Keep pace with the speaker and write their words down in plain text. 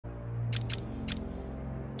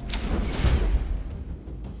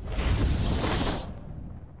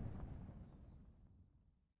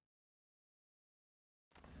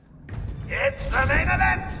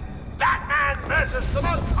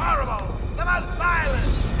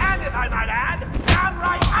I might add.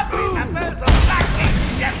 Downright ugly members of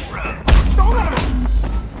Blackgate's death row. Don't let him...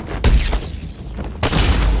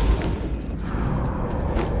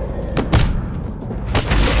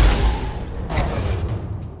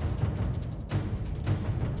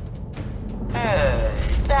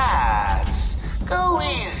 Hey, Dads. Go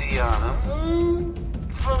easy on him.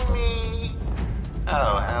 For me.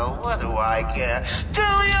 Oh, hell, what do I care? Do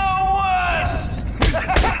your worst!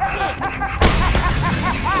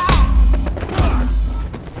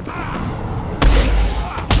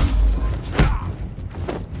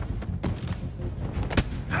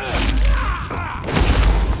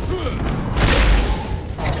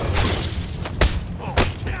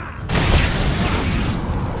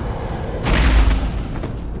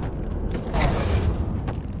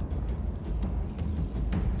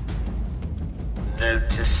 Note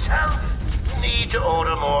to self, need to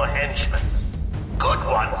order more henchmen. Good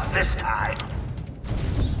ones this time.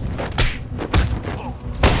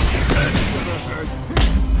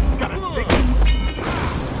 Gotta stick.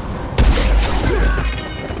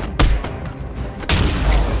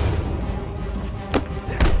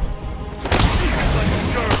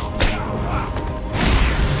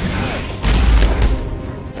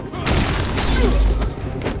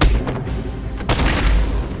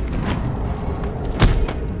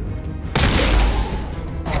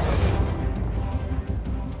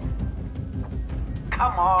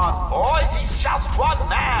 Come on, boys, he's just one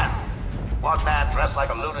man. One man dressed like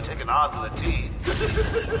a lunatic and armed to the teeth.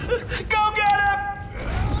 Go get him!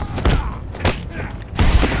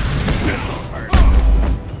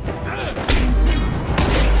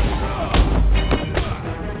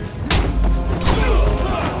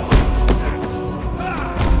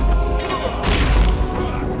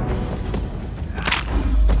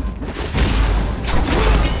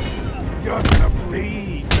 You're gonna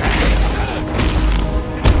bleed.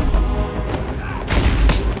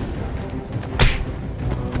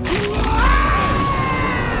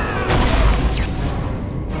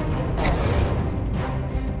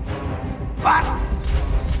 What?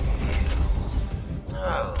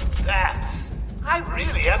 Oh, that's... I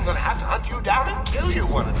really am gonna have to hunt you down and kill you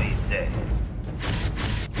one of these days.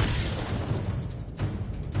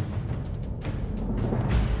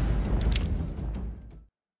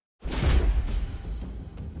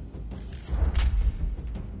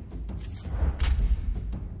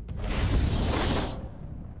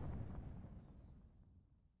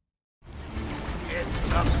 It's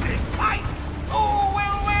the big fight! Who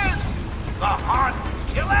will win? The Heart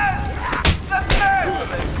Killers? The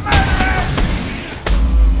merciless murderers?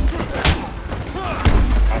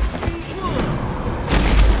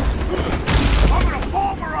 I'm gonna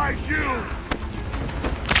pulverize you!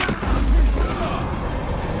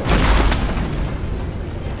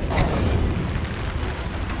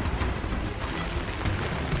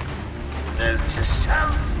 Note to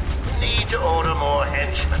self, need to order more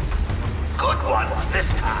henchmen. Good ones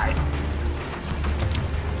this time.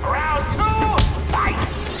 Round two, fight!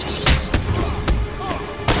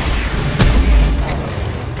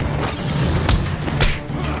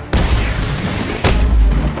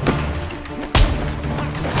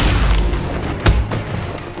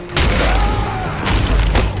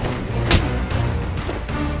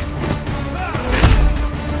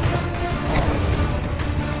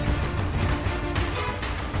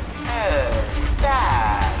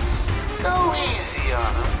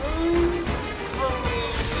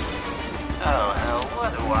 Oh, hell,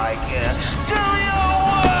 what do I care? Do your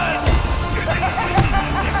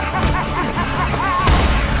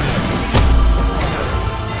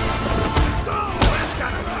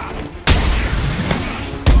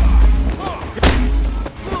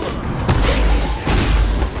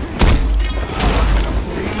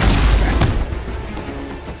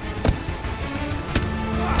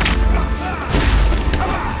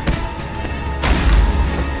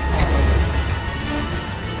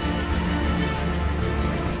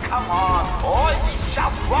Come on, boys, he's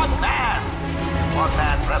just one man. One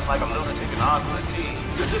man dressed like a lunatic and armed with a team.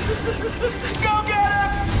 Go get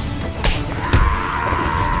him!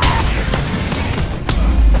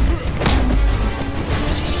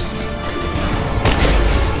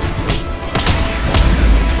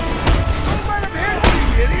 Don't let him hit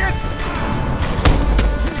you, idiots!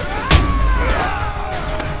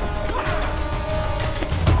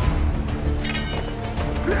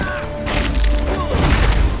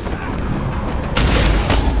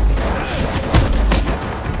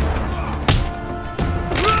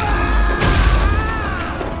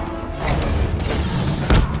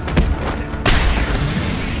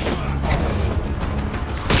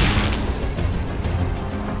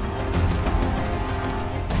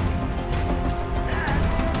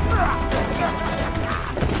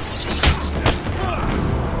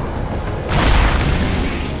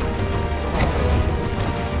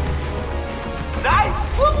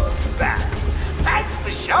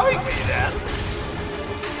 join me then.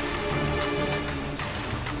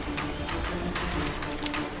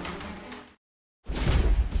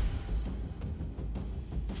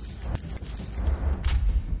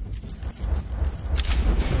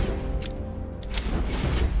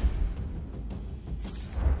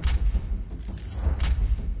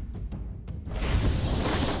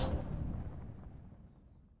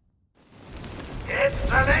 It's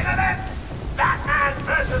the thing of it! Batman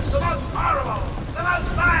versus the most horrible, the most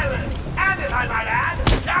violent, and if I might add,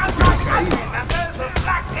 downright ugly members of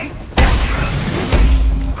Black Ink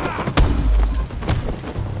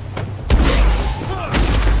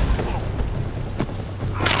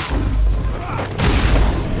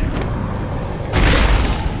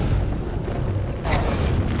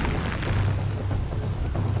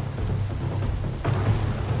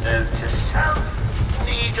Note to self,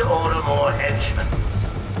 need to order more henchmen.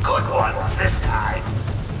 Good ones this time.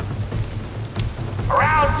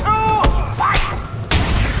 Round two, fight!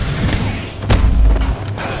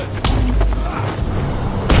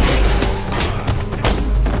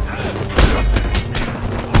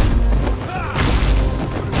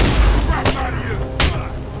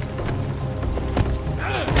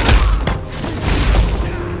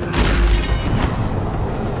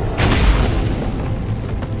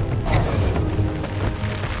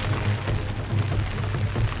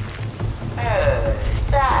 Hey,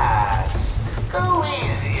 Dad, go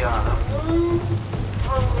easy on him.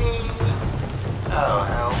 For me. Oh,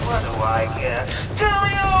 hell, what do I care? Do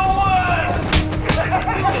your worst!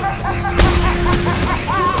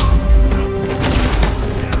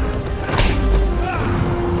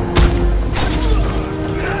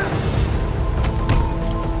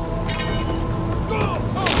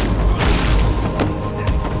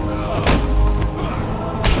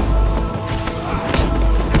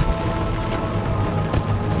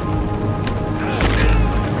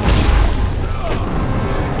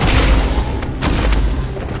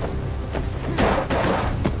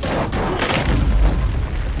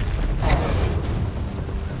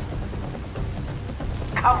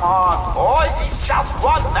 Come on, boys, he's just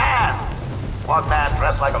one man. One man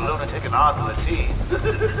dressed like a lunatic and armed with a team.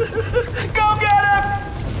 Go get him!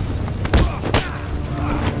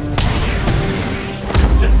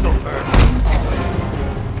 This'll hurt.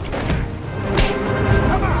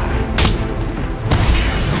 Come on!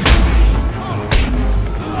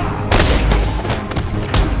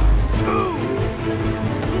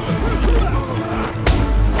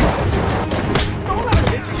 Don't let him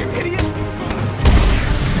hit you, you idiot!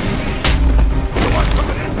 You want some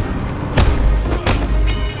of this?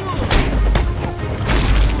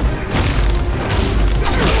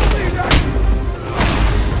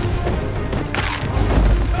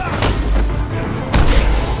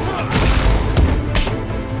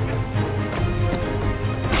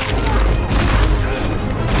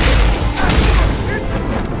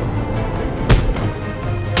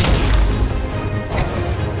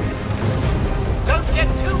 Don't get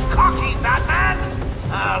too cocky, Batman!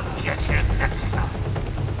 I'll get you next time.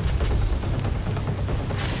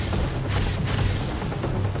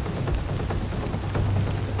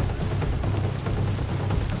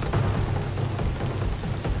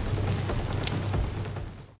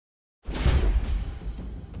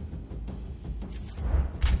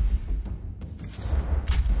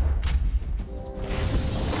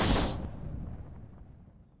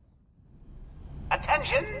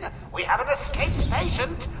 Attention! We have an escaped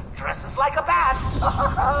patient. Dresses like a bat.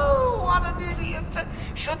 Oh, what an idiot.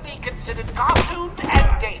 Should be considered costumed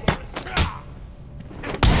and dangerous.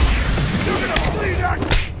 You're gonna bleed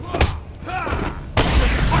out!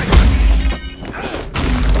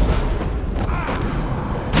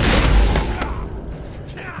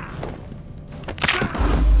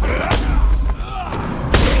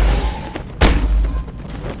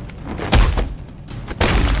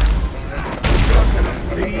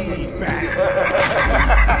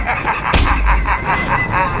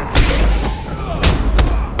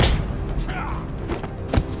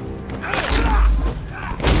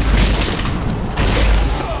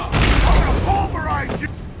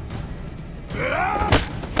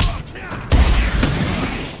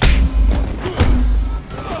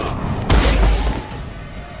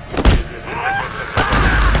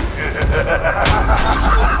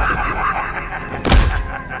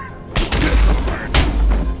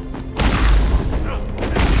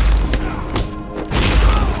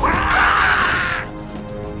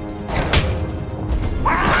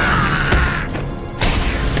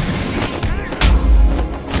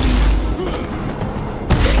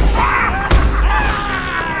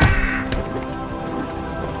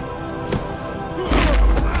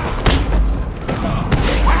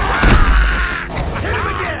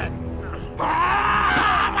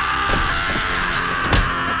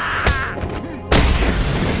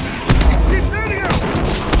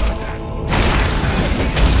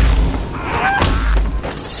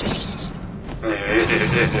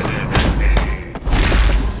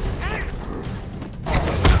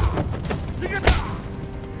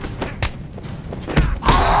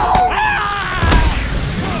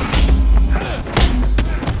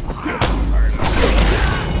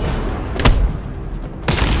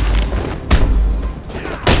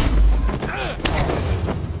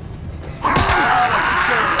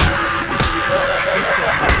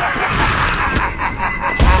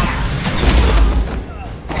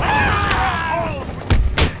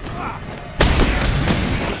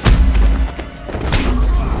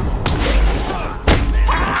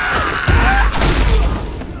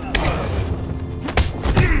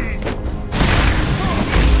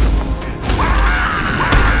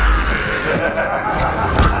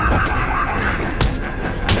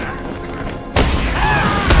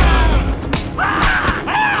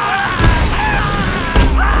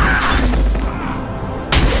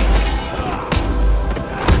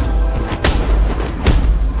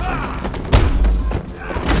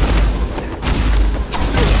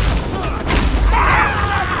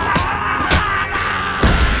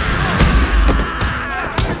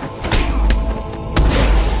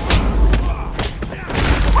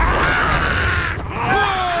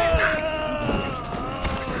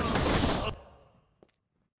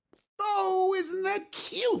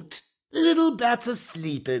 Cute. Little bats are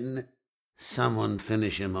sleeping. Someone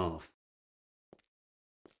finish him off.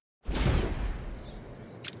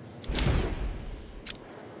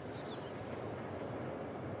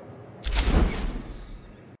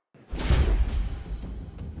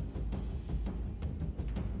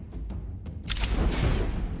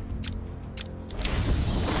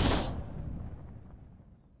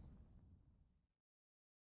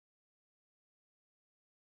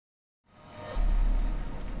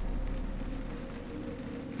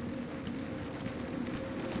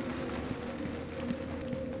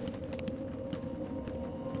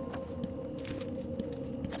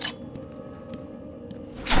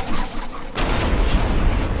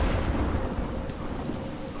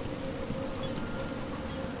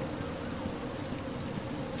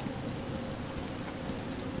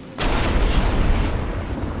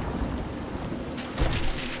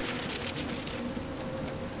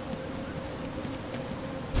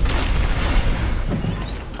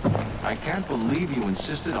 I can't believe you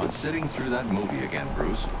insisted on sitting through that movie again,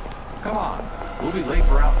 Bruce. Come on, we'll be late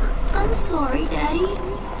for Alfred. I'm sorry, Daddy.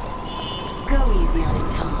 Go easy on it,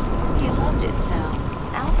 Tom. He loved it so.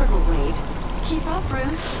 Alfred will wait. Keep up,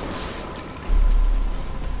 Bruce.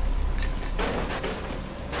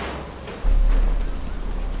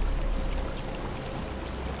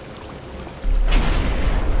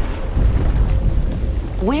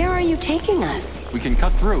 Where are you taking us? We can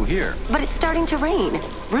cut through here. But it's starting to rain.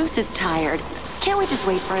 Bruce is tired. Can't we just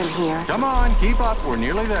wait for him here? Come on, keep up. We're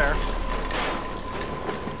nearly there.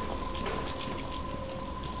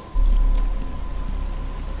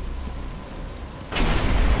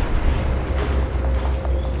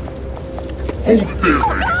 Hold it there,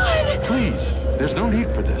 lady. Please, there's no need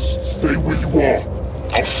for this. Stay where you are.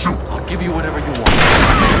 I'll shoot. I'll give you whatever you want.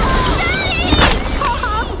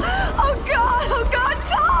 Tom! Oh God,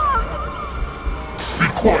 Tom! Be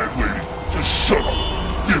quiet, lady. Just shut up.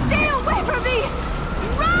 Give Stay me. away from me!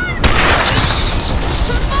 Run!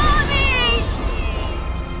 Mommy!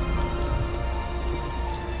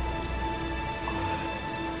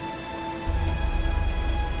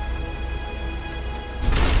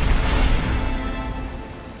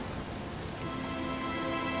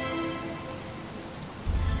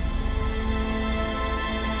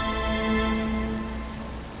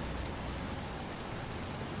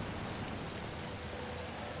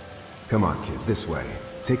 Come on, kid, this way.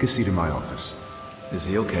 Take a seat in my office. Is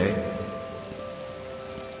he okay?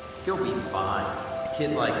 He'll be fine. A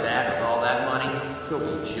kid like that with all that money, he'll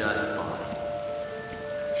be just fine.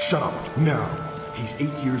 Shut up, now. He's 8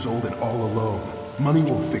 years old and all alone. Money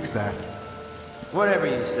won't fix that. Whatever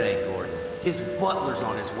you say, Gordon. His butler's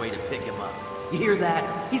on his way to pick him up. You hear that?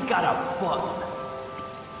 He's got a butler.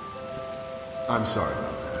 I'm sorry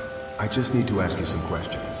about that. I just need to ask you some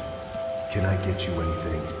questions. Can I get you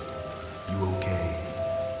anything? You okay?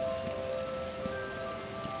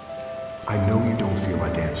 I know you don't feel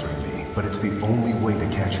like answering me, but it's the only way to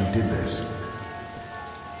catch who did this.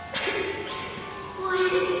 Why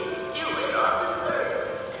did you do it, officer?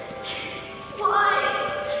 Why?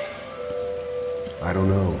 I don't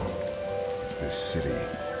know. It's this city.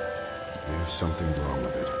 There's something wrong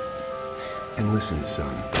with it. And listen,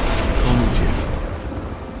 son. Call me Jim.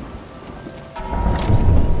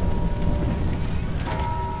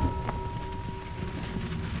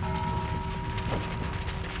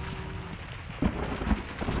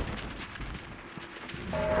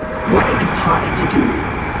 trying to do?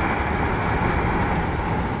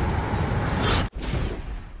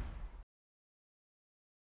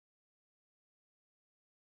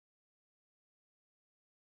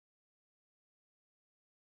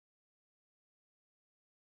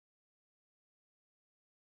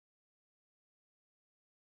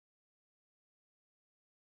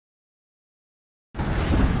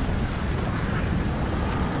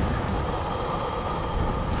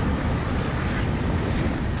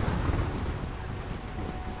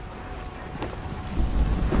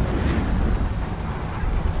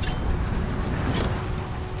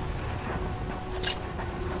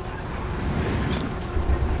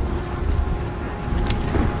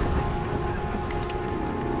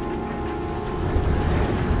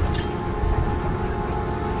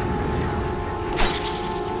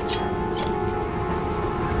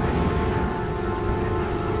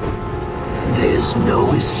 There's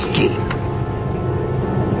no escape.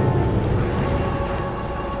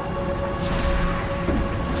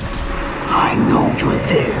 I know you're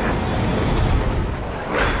there.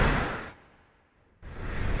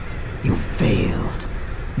 You failed.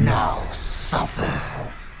 Now suffer.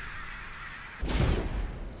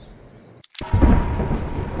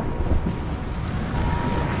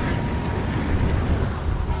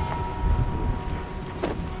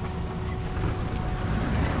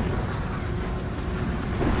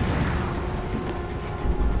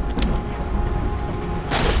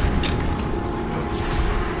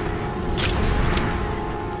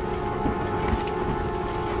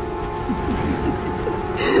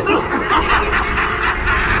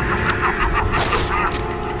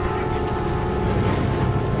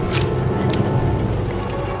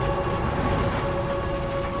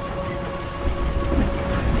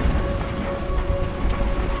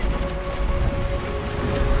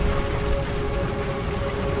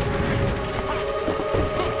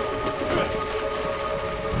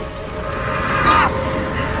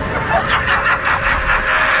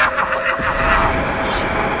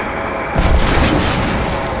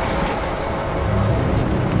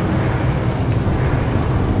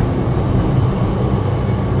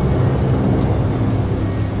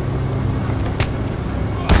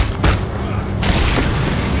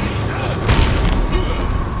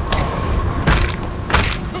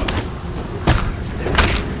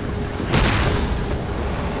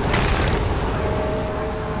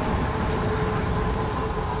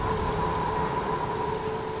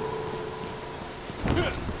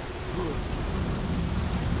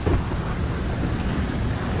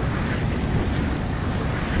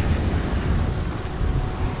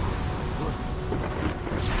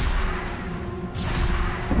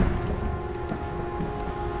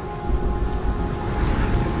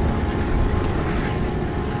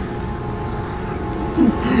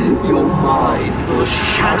 Your mind will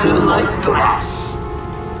shatter like glass.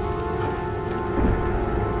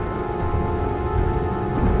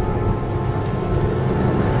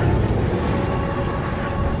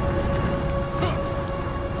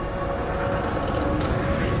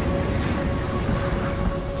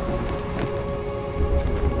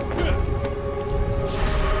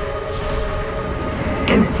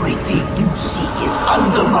 Everything you see is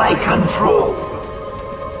under my control.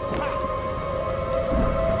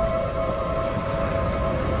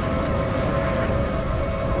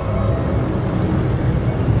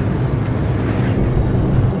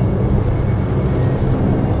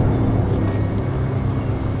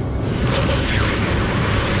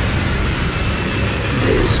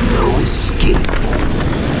 There's no escape.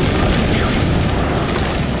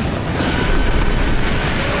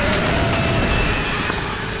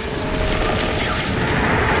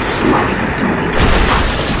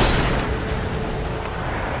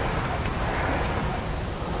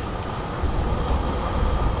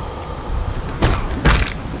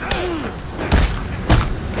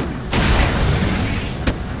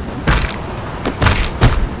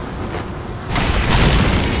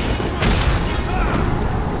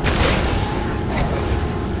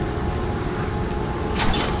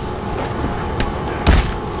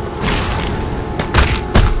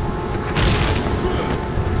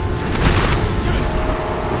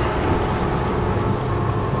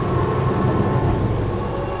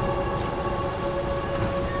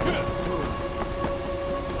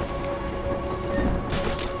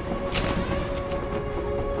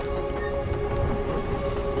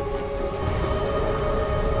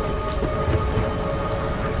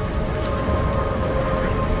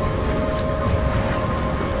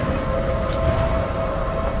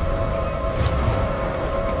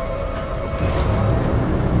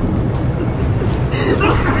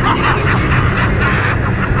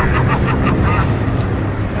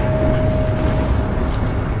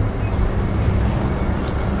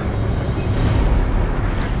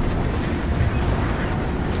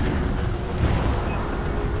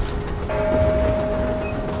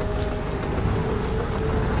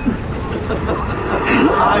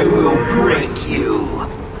 I will break you.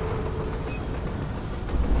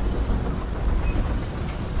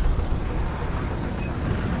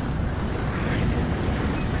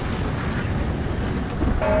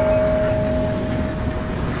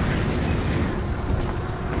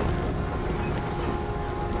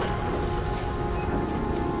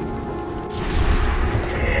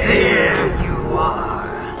 There you are.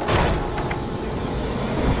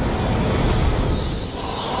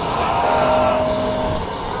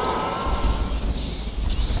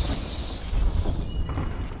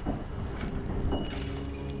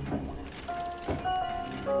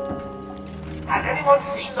 Has anyone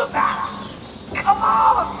seen the bat? Come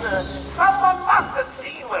on! Someone must have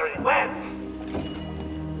seen where it went.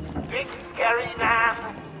 Big scary man.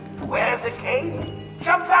 Wears a cape.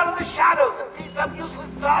 Jumps out of the shadows and beats up useless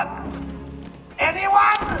thugs.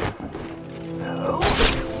 Anyone? No?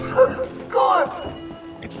 Good.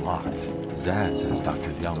 It's locked. Zaz has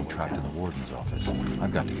Dr. Young trapped in the warden's office.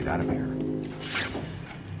 I've got to get out of here.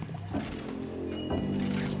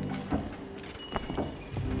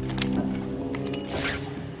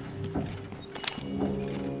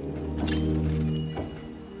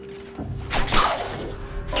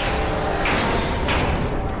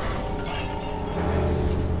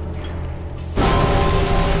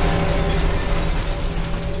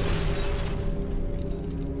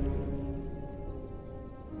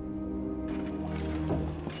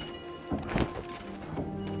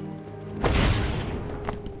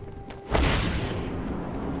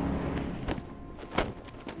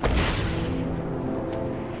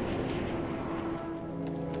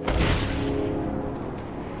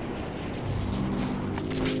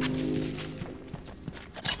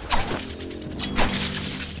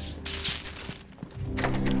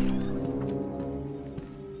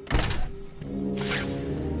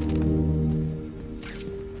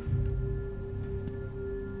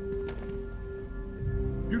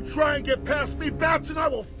 You try and get past me, Bats, and I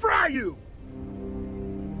will fry you!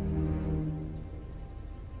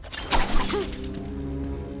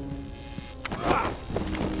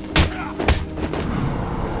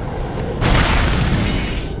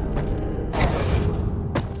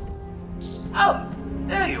 Oh,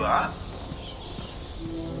 there you are.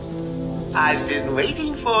 I've been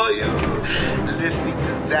waiting for you, listening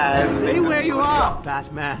to Zaz. Stay where you are,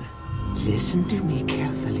 Batman. Listen to me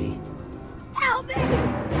carefully. Help me!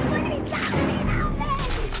 Please help me!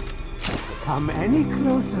 Come any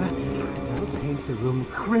closer, and I'll paint the room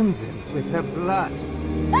crimson with her blood.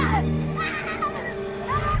 I know.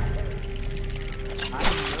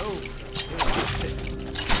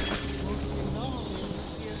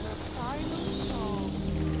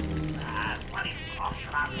 What are you talking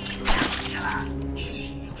about?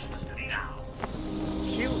 She's useless to me now.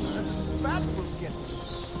 Kill her, Bat will get her.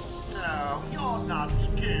 No, you're not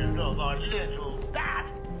scared of a little bat,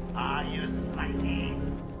 are you, Spicy?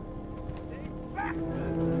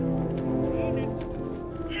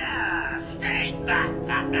 Yeah, stay back,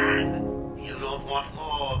 Batman. You don't want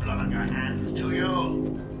more blood on your hands, do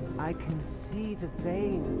you? I can see the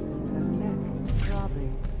veins in her neck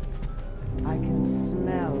throbbing. I can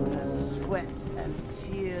smell her sweat and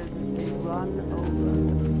tears as they run over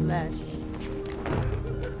the flesh.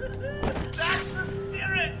 That's the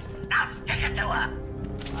spirit! Now stick it to her!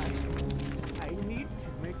 I need to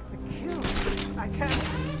make the kill. I can't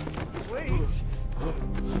wait.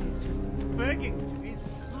 She's just begging to be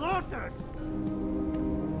slaughtered.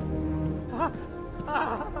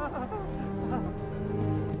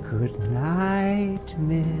 Good night,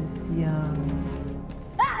 Miss Young.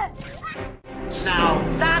 Now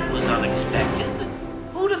that was unexpected.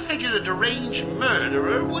 Who'd have figured a deranged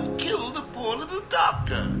murderer would kill the poor little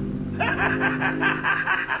doctor?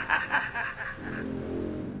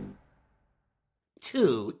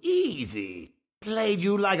 Too easy. Played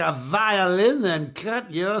you like a violin and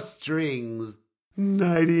cut your strings.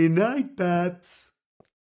 Nighty-night, Bats.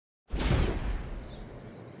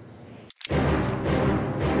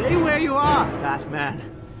 Stay where you are, Batman.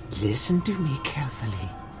 Listen to me carefully.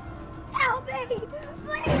 Help me!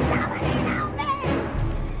 Please, somebody help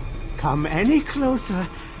me! Come any closer,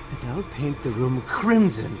 and I'll paint the room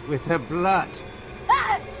crimson with her blood.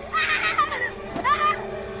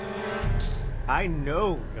 I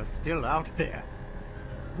know you're still out there.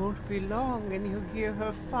 Won't be long and you'll hear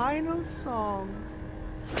her final song.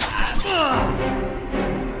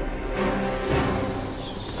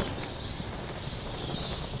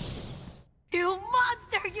 You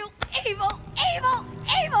monster! You evil, evil,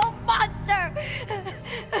 evil monster!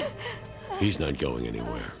 He's not going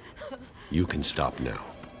anywhere. You can stop now.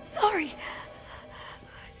 Sorry.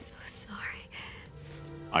 I'm so sorry.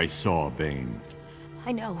 I saw Bane.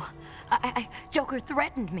 I know. Joker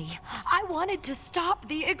threatened me. I wanted to stop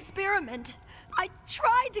the experiment. I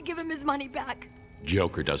tried to give him his money back.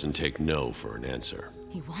 Joker doesn't take no for an answer.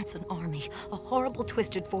 He wants an army, a horrible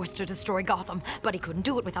twisted force to destroy Gotham, but he couldn't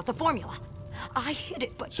do it without the formula. I hid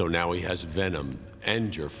it, but... So now he has Venom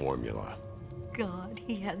and your formula. God,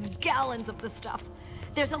 he has gallons of the stuff.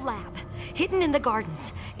 There's a lab, hidden in the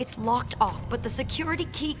gardens. It's locked off, but the security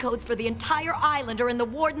key codes for the entire island are in the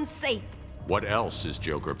warden's safe. What else is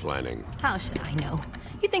Joker planning? How should I know?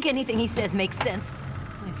 You think anything he says makes sense?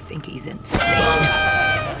 I think he's insane.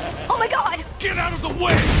 Oh my God! Get out of the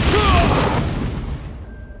way!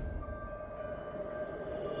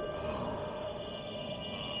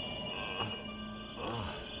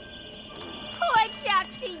 Poor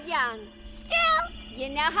Dr. Young. Still, you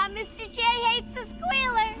know how Mr. J hates a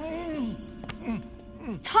squealer.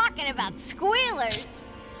 Talking about squealers.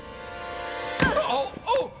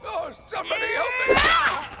 Somebody help me!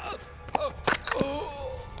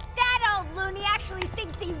 That old loony actually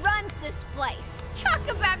thinks he runs this place. Talk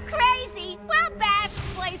about crazy. Well, bad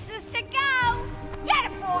places to go. Get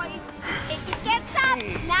it, boys. If he gets up,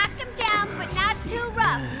 knock him down, but not too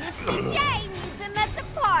rough. Mr. J needs him at the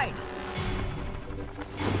party.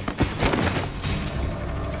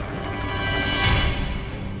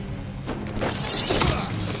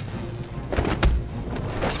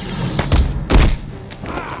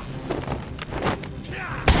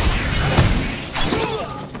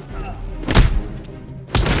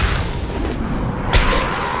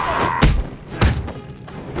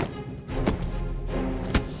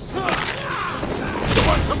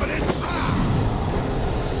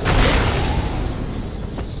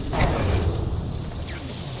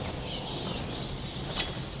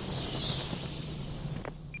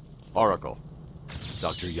 Oracle,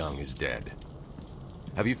 Dr. Young is dead.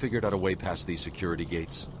 Have you figured out a way past these security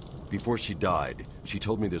gates? Before she died, she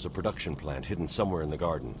told me there's a production plant hidden somewhere in the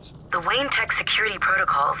gardens. The Wayne Tech security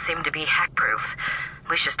protocols seem to be hack-proof.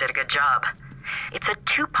 Lucius did a good job. It's a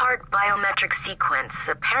two-part biometric sequence,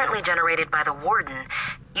 apparently generated by the Warden,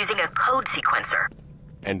 using a code sequencer.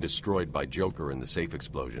 And destroyed by Joker in the safe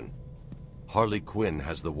explosion. Harley Quinn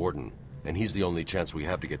has the Warden, and he's the only chance we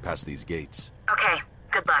have to get past these gates. Okay,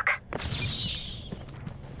 good luck.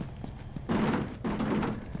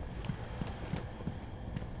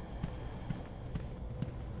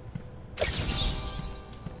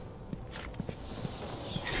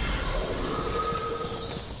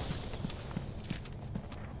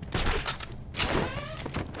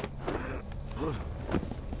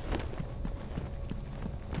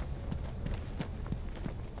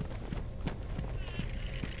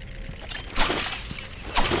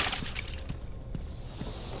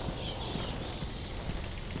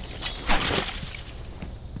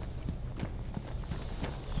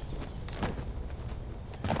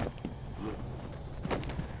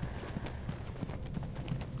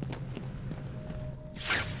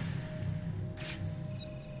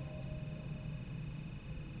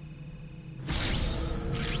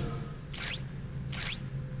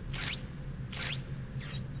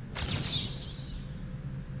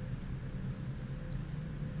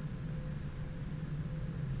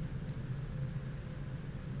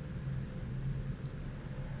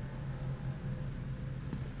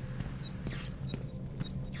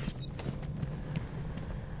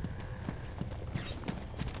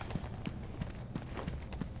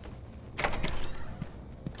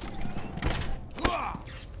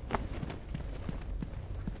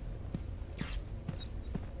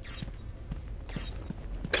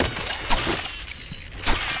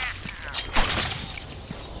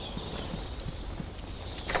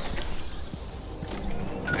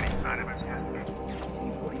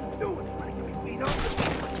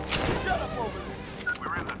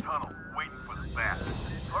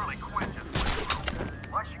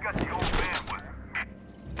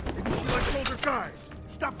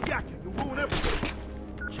 Stop yakking, you'll ruin everything.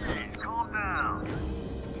 Jeez, calm down.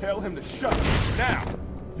 Tell him to shut up, now.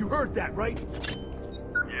 You heard that, right?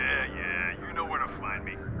 Yeah, you know where to find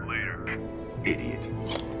me. Later. Idiot.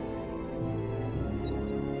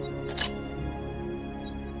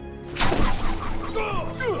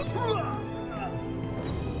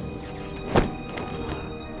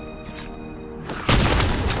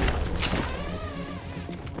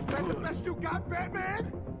 That's the best you got,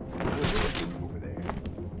 Batman? Over there.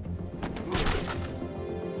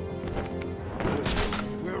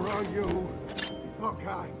 Where are you?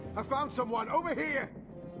 Okay, I found someone over here.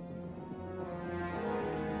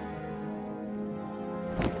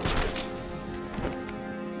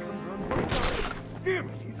 Damn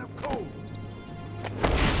it, he's up cold.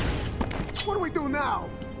 What do we do now?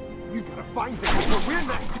 You gotta find them before we're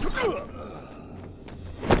next.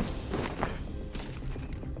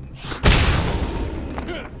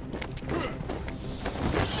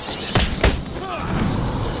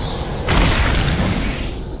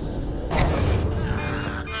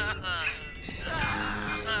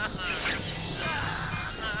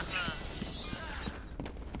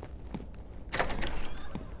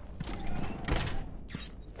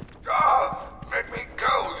 Let me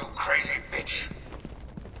go, you crazy bitch!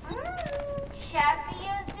 Chappie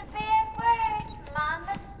used a bad word.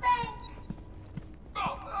 Mama spanked.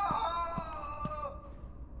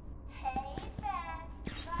 Hey, Beth.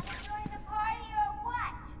 Gonna join the party or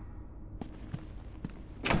what?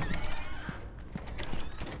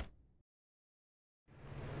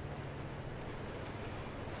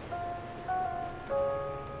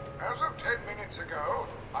 As of 10 minutes ago,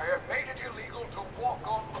 I have made it illegal to walk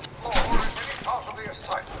on the floor in any part of the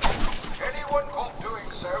asylum. Anyone caught doing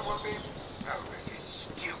so will be... Oh, this is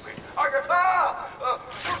stupid.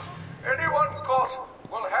 Anyone caught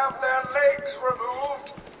will have their legs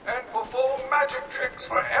removed and perform magic tricks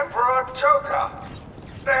for Emperor Joker.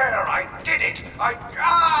 There, I did it.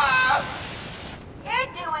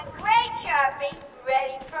 You're doing great, Sharpie.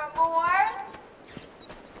 Ready for more?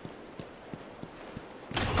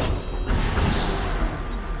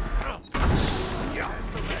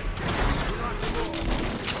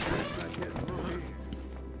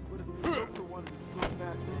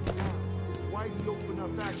 Why did you open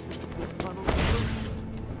up access to the tunnel?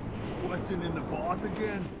 Questioning the boss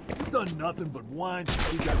again? He's done nothing but whine since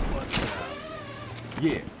he got busted out.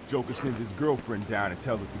 Yeah, Joker sends his girlfriend down and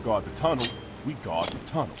tells us to guard the tunnel. We guard the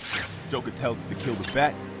tunnel. Joker tells us to kill the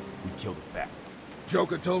bat. We kill the bat.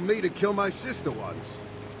 Joker told me to kill my sister once.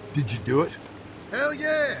 Did you do it? Hell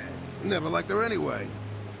yeah! Never liked her anyway.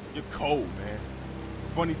 You're cold, man.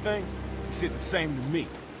 Funny thing, he said the same to me.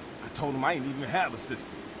 I told him I didn't even have a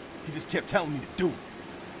sister. He just kept telling me to do it.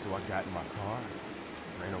 So I got in my car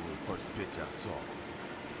and ran over the first bitch I saw.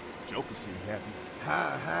 Joker seemed happy.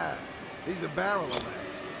 Ha. He's a barrel of laughs.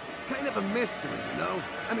 Kind of a mystery, you know?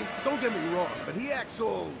 I mean, don't get me wrong, but he acts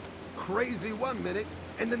all crazy one minute,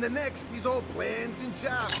 and then the next, he's all plans and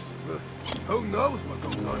jobs. Who knows what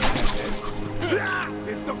goes on in his head?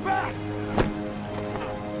 It's the bat!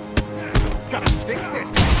 Gotta stick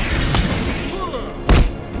this!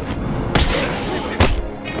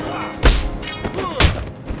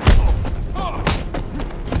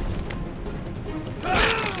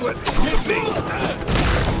 What? Hit me!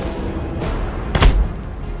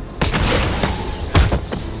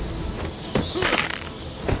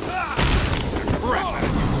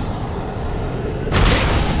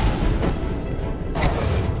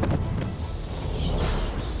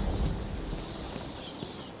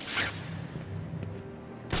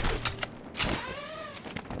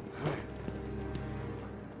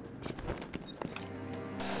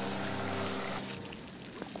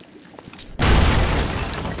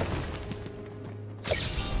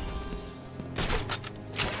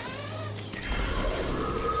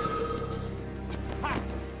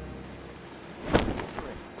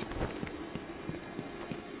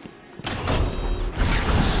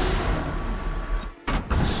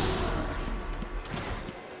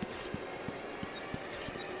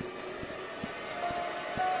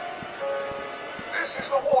 This is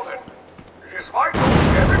the warden. It is vital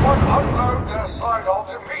everyone unload their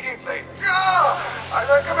sidearms immediately. I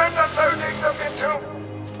recommend unloading them into...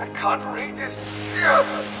 I can't read this.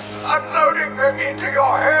 Unloading them into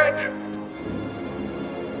your head.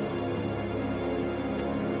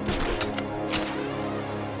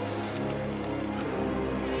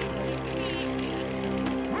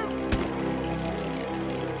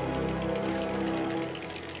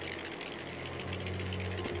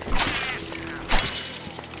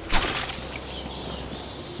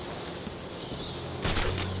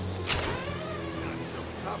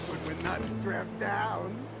 Not strapped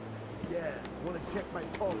down. Yeah, wanna check my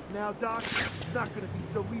pulse now, Doc? It's not gonna be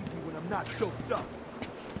so easy when I'm not doped up.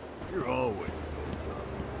 You're always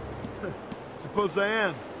doped up. Suppose I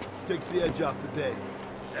am. Takes the edge off the day.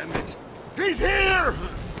 And it's... He's here!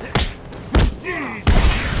 Jeez!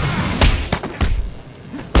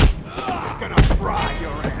 I'm gonna fry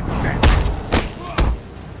your ass, man.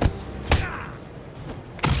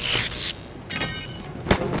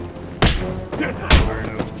 This'll learn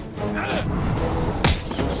him.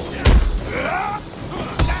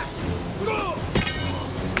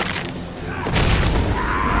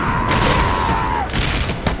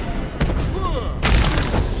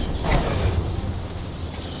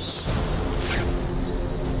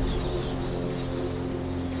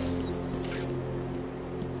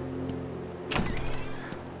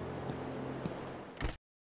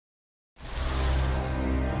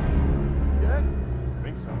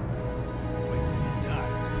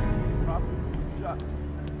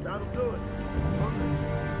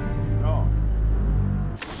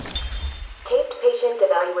 Patient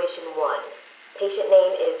Evaluation 1. Patient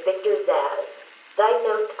name is Victor Zaz.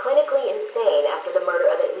 Diagnosed clinically insane after the murder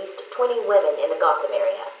of at least 20 women in the Gotham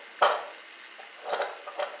area.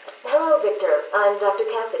 Hello, Victor. I'm Dr.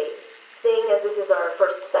 Cassidy. Seeing as this is our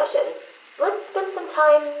first session, let's spend some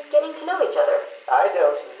time getting to know each other. I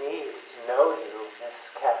don't need to know you,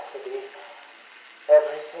 Miss Cassidy.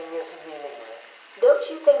 Everything is meaningless. Don't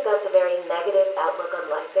you think that's a very negative outlook on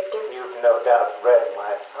life, Victor? You've no doubt read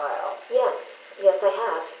my file. Yes, I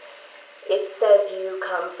have. It says you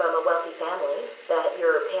come from a wealthy family, that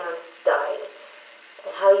your parents died,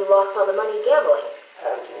 and how you lost all the money gambling.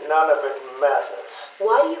 And none of it matters.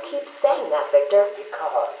 Why do you keep saying that, Victor?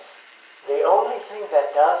 Because the only thing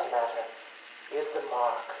that does matter is the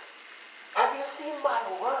mark. Have you seen my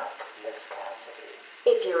work, Miss Cassidy?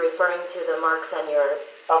 If you're referring to the marks on your...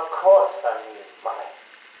 Of course I mean my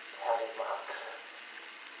tally marks.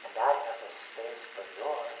 And I have a space for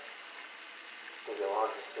yours. Do you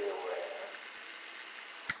want to see where?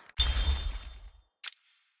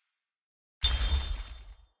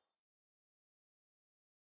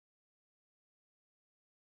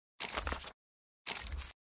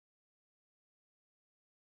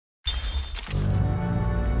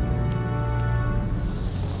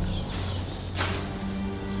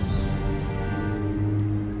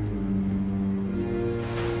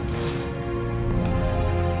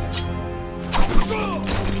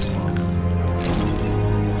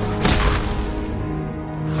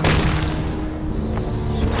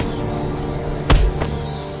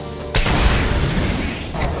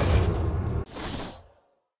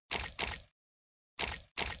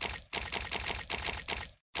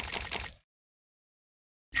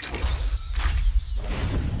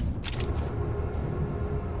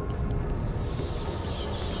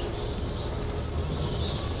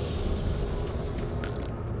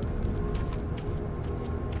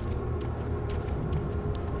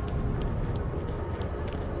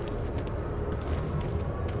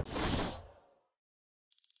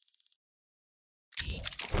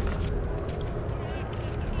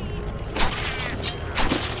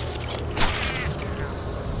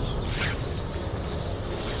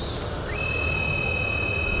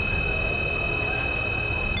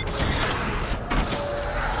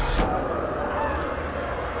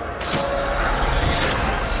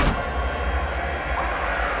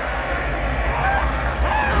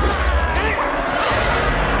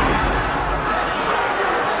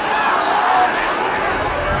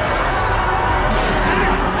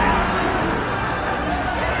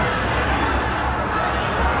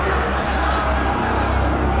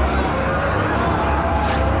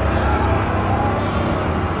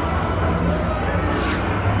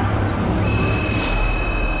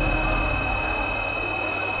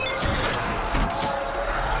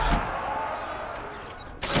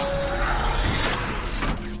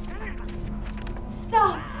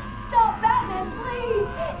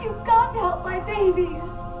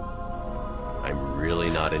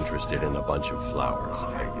 Interested in a bunch of flowers,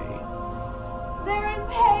 Ivy. They're in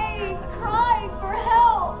pain, crying for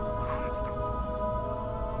help.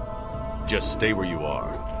 Just stay where you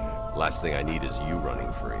are. Last thing I need is you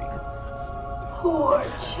running free. Poor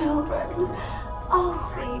children. I'll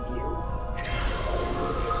save you.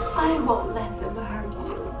 I won't let them hurt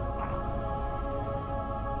you.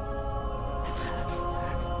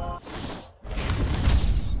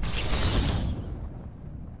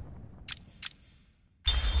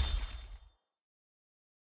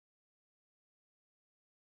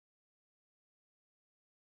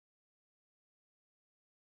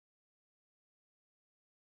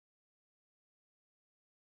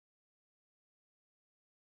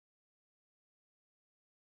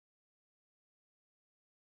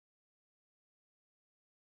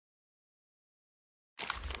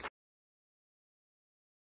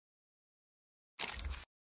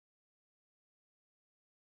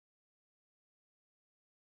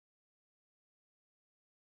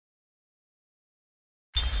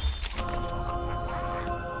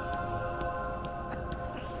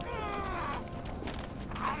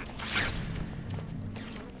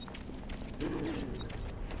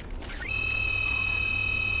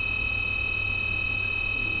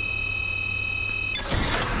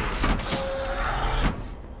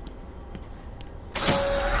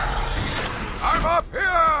 I'm up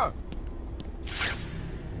here!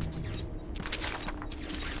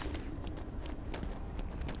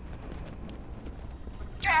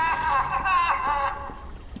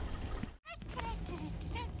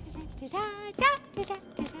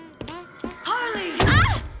 Harley!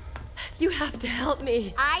 Ah! You have to help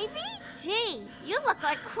me. Ivy? Gee, you look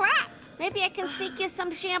like crap. Maybe I can sneak you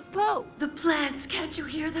some shampoo. The plants, can't you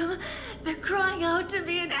hear them? They're crying out to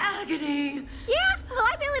me in agony. Yeah? Well,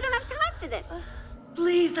 I really don't have time for this.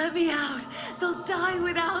 Please let me out. They'll die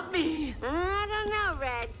without me. I don't know,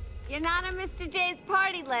 Red. You're not on Mr. J's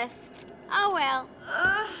party list. Oh, well.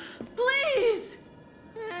 Please!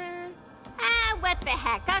 What the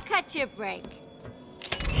heck? I'll cut you a break.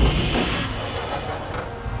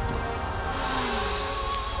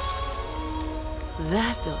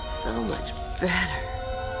 That feels so much better.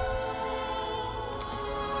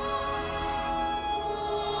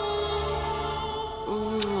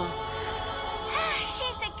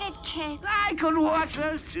 She's a good kid. I could watch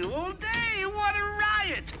those two all day. What a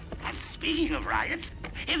riot! And speaking of riots,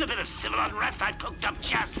 here's a bit of civil unrest I cooked up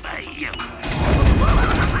just for you.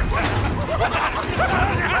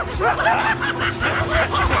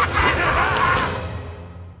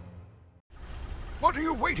 What are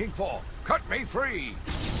you waiting for? Cut me free!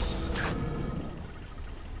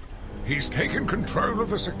 He's taken control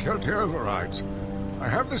of the security overrides. I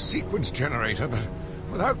have the sequence generator, but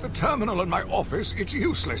without the terminal in my office, it's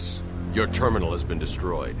useless. Your terminal has been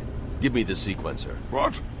destroyed. Give me the sequencer.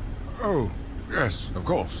 What? Oh, yes, of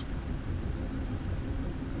course.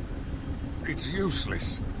 It's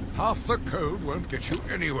useless. Half the code won't get you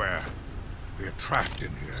anywhere. We're trapped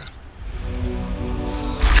in here.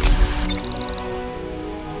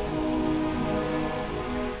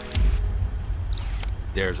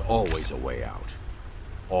 There's always a way out.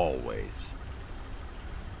 Always.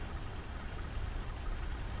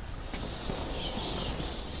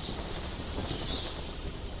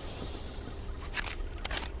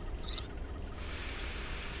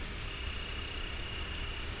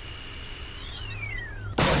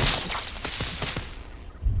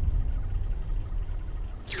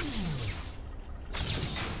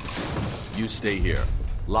 You stay here.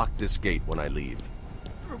 Lock this gate when I leave.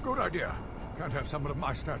 Oh, good idea. Can't have someone of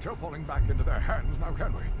my stature falling back into their hands now,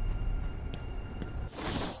 can we?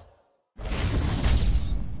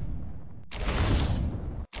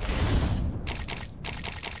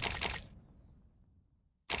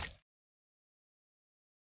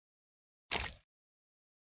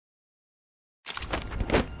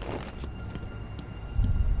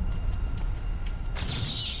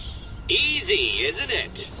 Easy, isn't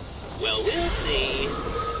it? Well, we'll see.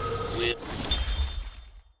 We'll see.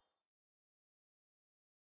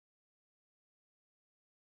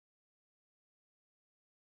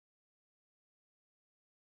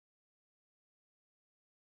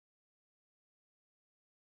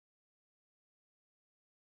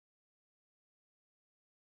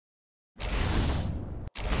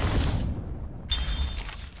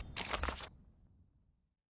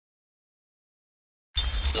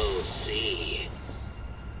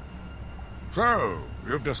 So,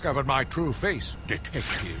 you've discovered my true face,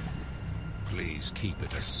 detective. Please keep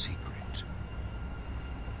it a secret.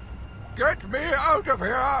 Get me out of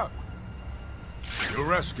here! You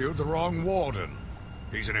rescued the wrong warden.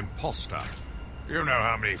 He's an imposter. You know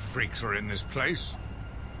how many freaks are in this place.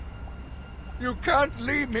 You can't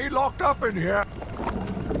leave me locked up in here.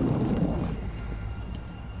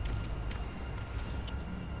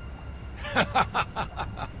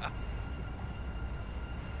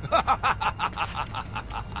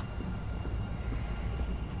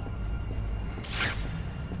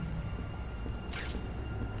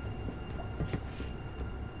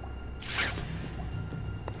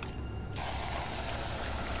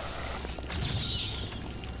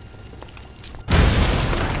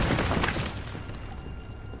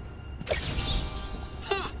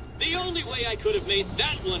 The only way I could have made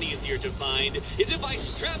that one easier to find is if I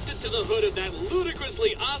strapped it to the hood of that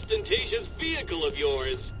ludicrously ostentatious vehicle of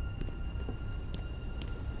yours.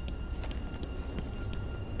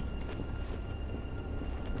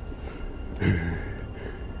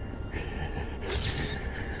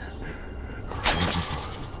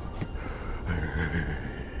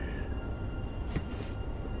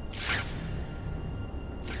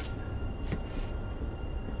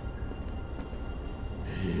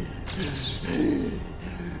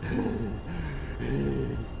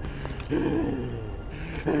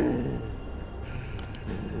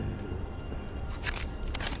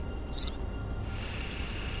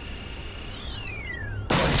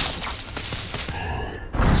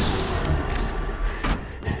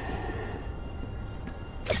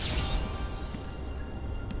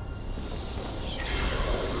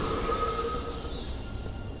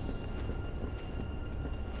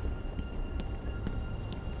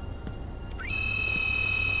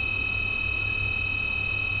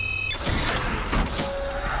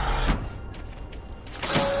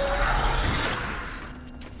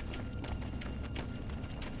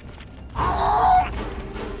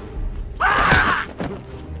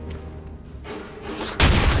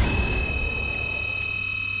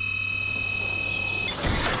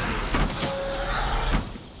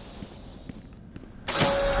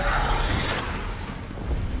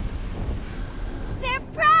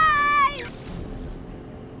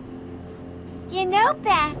 You know,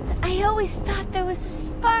 Bats, I always thought there was a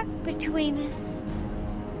spark between us.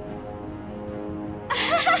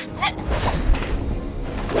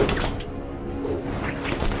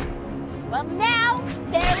 Well, now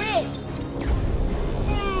there is.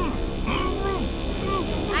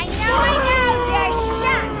 I know, they're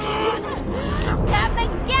shocked. Come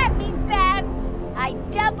and get me, Bats. I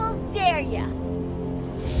double dare ya.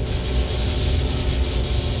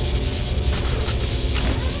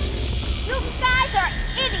 You guys are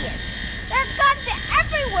idiots. There are guns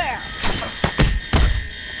everywhere.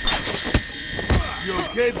 You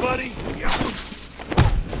okay, buddy?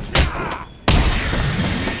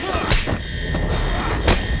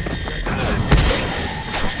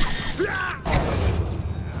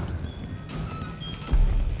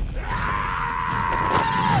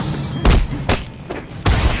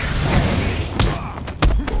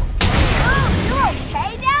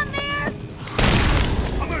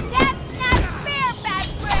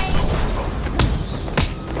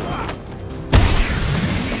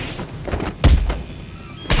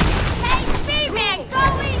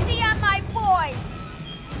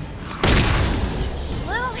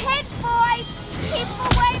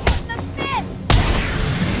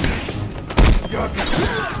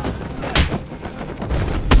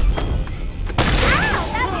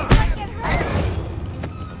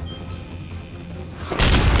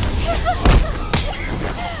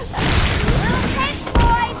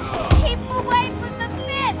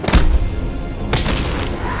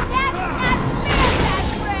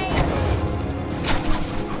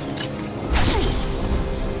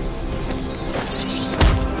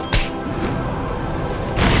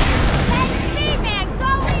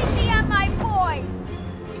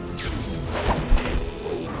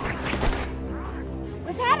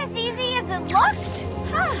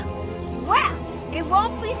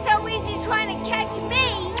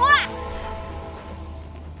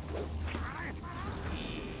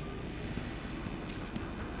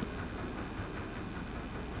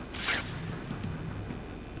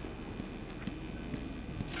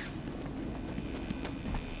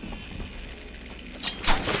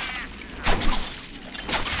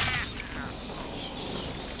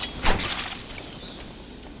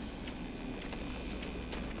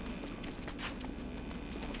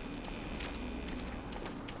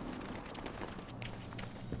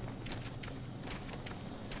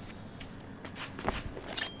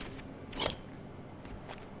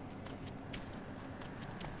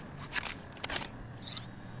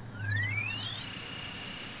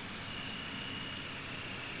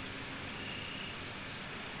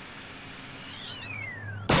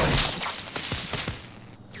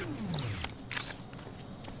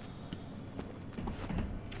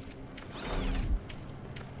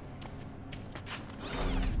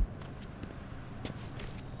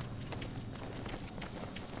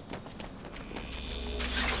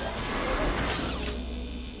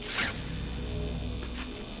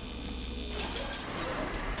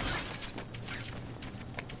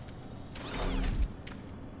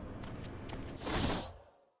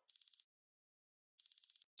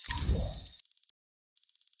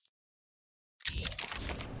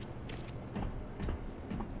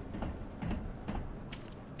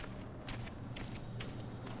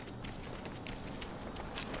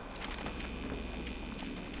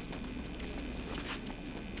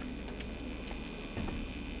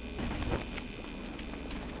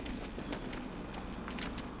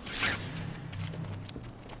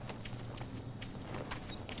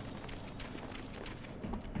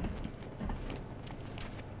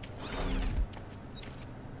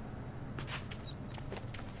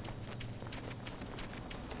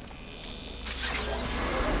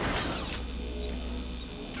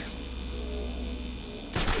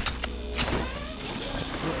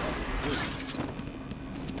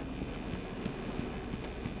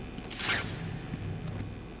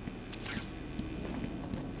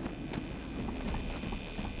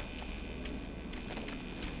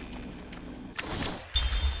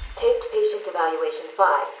 Evaluation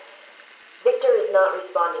 5. Victor is not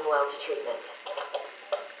responding well to treatment.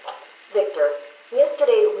 Victor,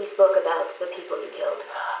 yesterday we spoke about the people you killed.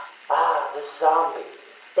 Ah, the zombies.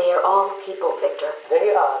 They are all people, Victor.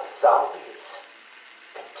 They are zombies.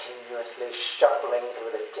 Continuously shuffling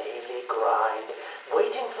through the daily grind,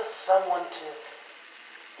 waiting for someone to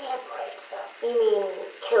liberate them. You mean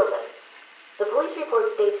kill them? The police report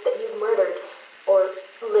states that you've murdered, or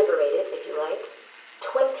liberated, if you like,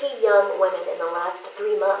 20 young women in the last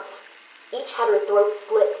 3 months. Each had her throat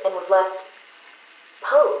slit and was left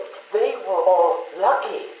posed. They were all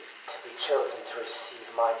lucky to be chosen to receive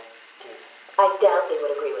my gift. I doubt they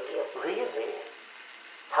would agree with you. Really?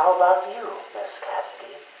 How about you, Miss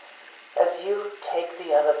Cassidy? As you take the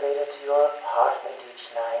elevator to your apartment each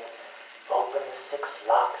night, open the 6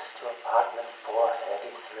 locks to apartment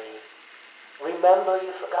 433. Remember you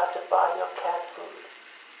forgot to buy your cat food.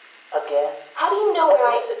 Again, How do you know as where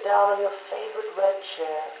you sit down on your favorite red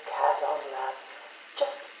chair, cat on lap,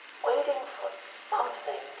 just waiting for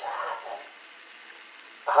something to happen.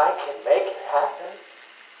 I can make it happen,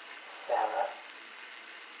 Sarah.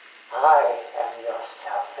 I am your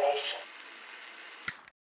salvation.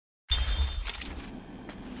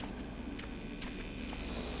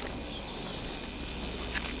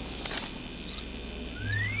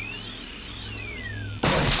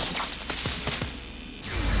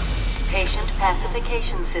 Patient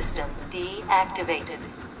pacification system deactivated.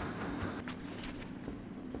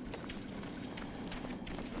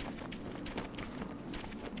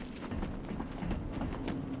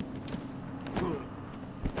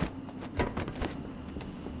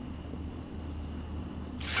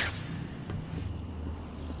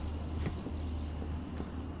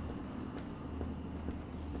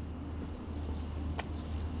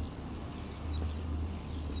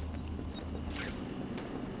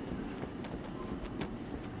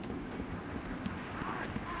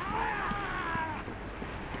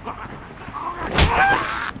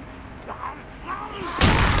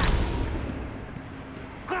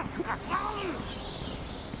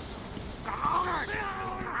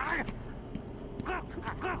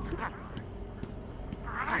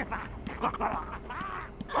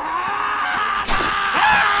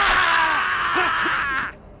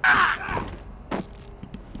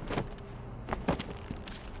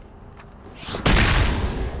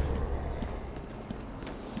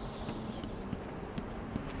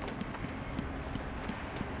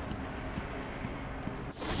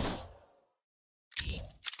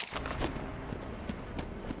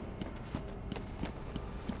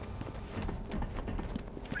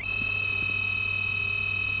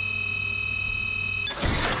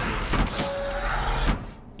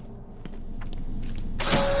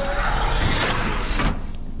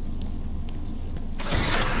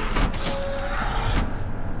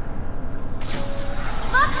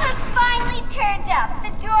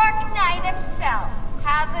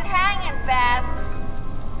 How's it hanging, Babs?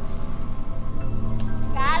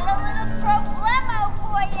 Got a little problemo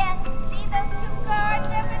for you. See those 2 guards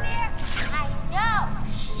over there? I know.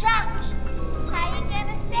 Shocking. How you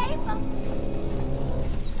gonna save them?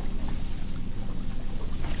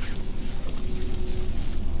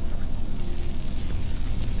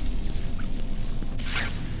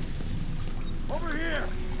 Over here!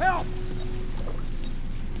 Help!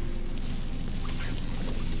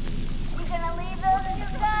 You gonna leave those 2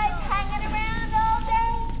 guys hanging around all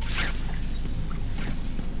day?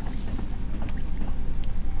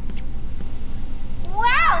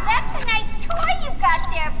 Wow, that's a nice toy you got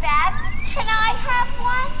there, Babs. Can I have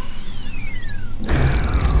one?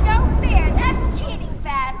 No fair, that's cheating,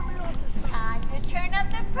 Babs. Time to turn up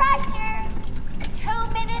the pressure.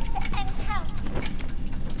 2 minutes and counting.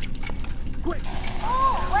 Quick!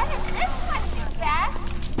 Oh, what does this one do, Babs?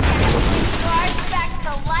 Bring guards back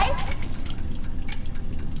to life?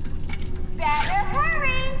 Better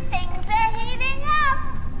hurry, things are heating up.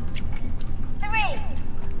 3,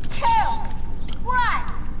 2, 1.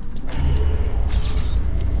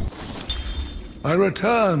 I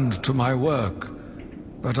returned to my work,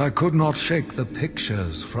 but I could not shake the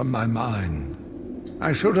pictures from my mind.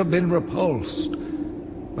 I should have been repulsed,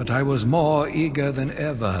 but I was more eager than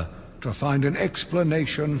ever to find an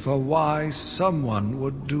explanation for why someone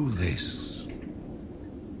would do this.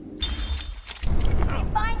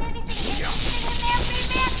 Find anything interesting in there, big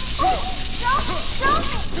man? Oh, don't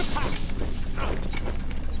me!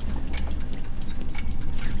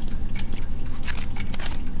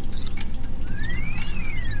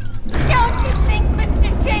 Don't you think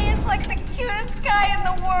Mr. J is like the cutest guy in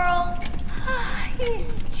the world? He's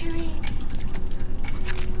a dream.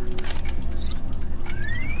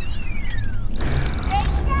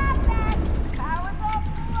 Great job, Matt. Power's off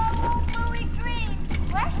to our old Louis Green.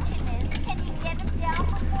 Question is, can you get him down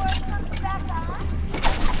before he comes back on?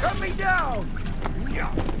 Cut me down!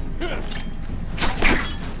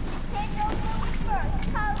 Take those Louis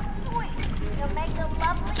first. How sweet. You'll make a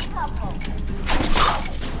lovely couple.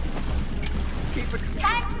 Keep it.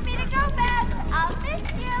 Time for me to go, Babs. I'll miss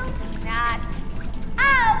you. Not.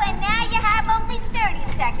 Oh, and now you have only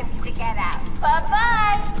 30 seconds to get out.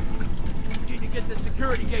 Bye-bye. Need to get the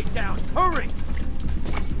security gate down. Hurry!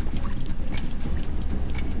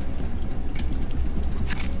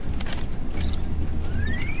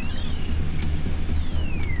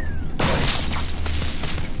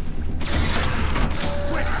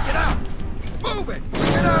 Quick!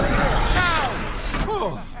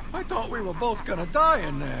 I thought we were both gonna die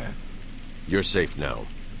in there. You're safe now.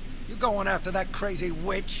 You going after that crazy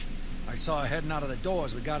witch? I saw her heading out of the door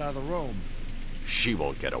as we got out of the room. She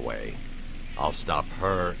won't get away. I'll stop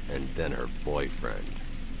her and then her boyfriend.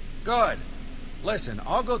 Good. Listen,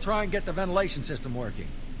 I'll go try and get the ventilation system working.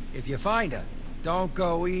 If you find her, don't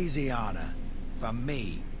go easy on her. For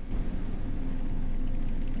me.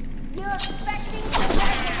 You expecting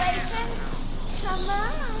congratulations? Come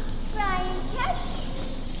on, try and catch it.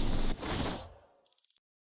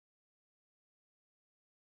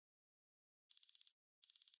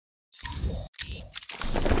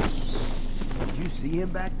 Did you see him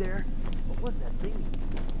back there? What was that thing?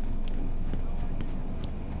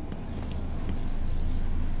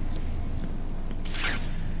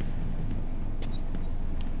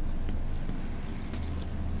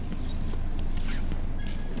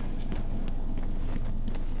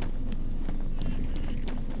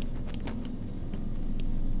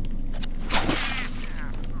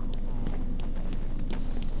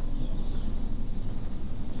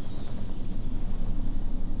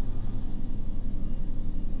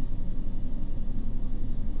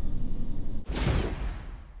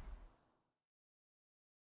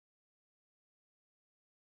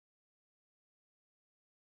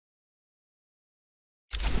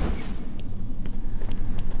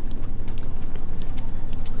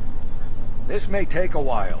 This may take a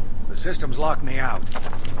while. The system's locked me out.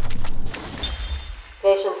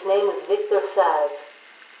 Patient's name is Victor Saz.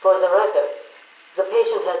 For the record, the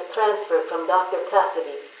patient has transferred from Dr.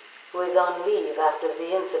 Cassidy, who is on leave after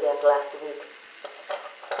the incident last week.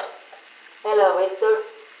 Hello, Victor.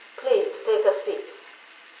 Please, take a seat.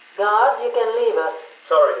 Guards, you can leave us.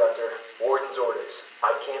 Sorry, Doctor. Warden's orders.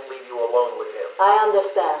 I can't leave you alone with him. I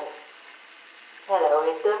understand. Hello,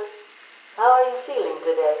 Victor. How are you feeling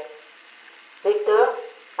today? Victor,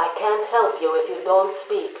 I can't help you if you don't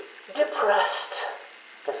speak. Depressed.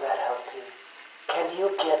 Does that help you? Can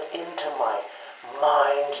you get into my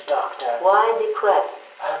mind, Doctor? Why depressed?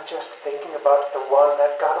 I'm just thinking about the one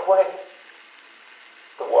that got away.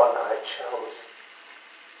 The one I chose.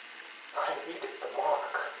 I needed the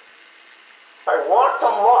mark. I want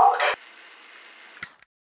the mark!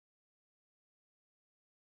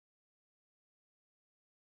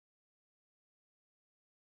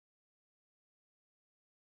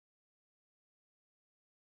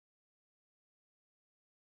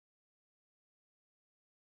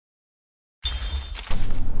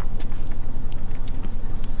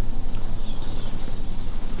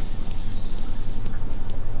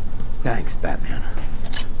 Thanks, Batman.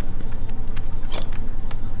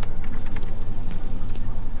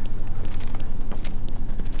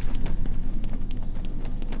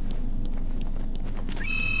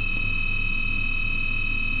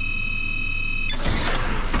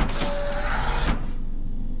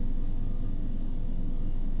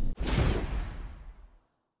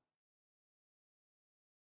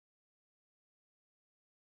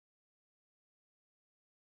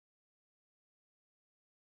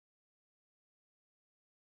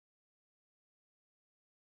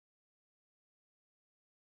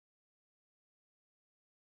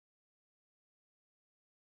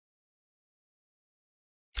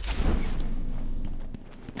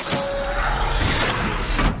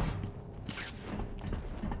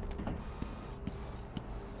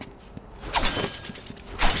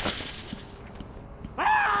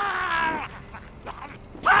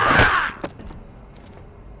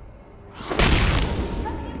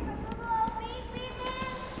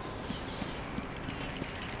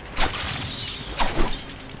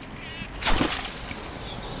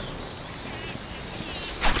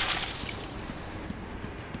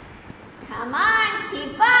 Come on,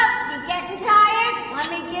 keep up. You getting tired? Let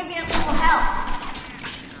me give you a little help.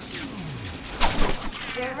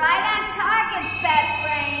 You're right on target, Bat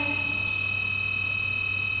Brain.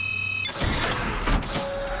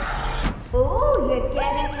 Ooh, you're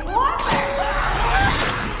getting warmer.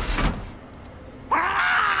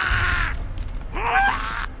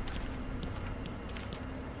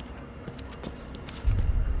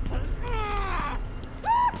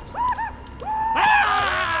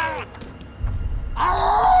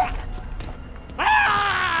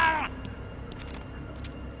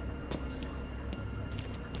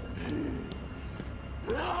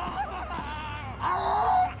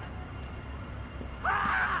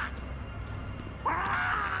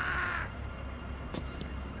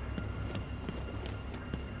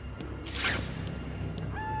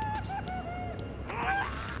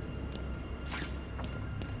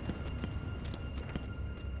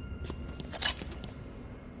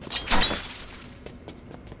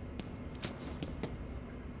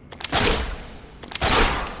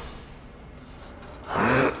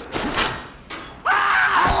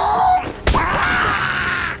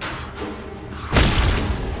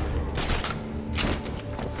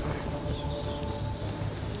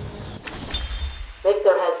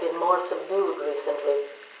 more subdued recently.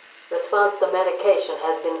 Response to medication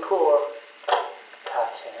has been poor.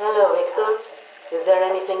 Hello, Victor. Is there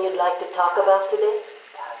anything you'd like to talk about today?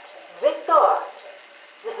 Victor!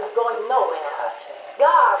 This is going nowhere.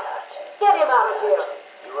 Guards! Get him out of here!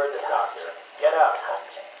 You heard the doctor. Get out.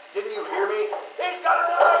 Didn't you hear me? He's got a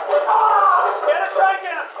knife! Ah! Get a trike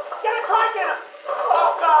in him! Get a trike in him!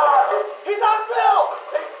 Oh, God! He's on Bill!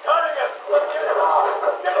 He's cutting him! Get him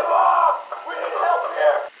off! Get him off! We need help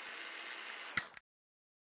here!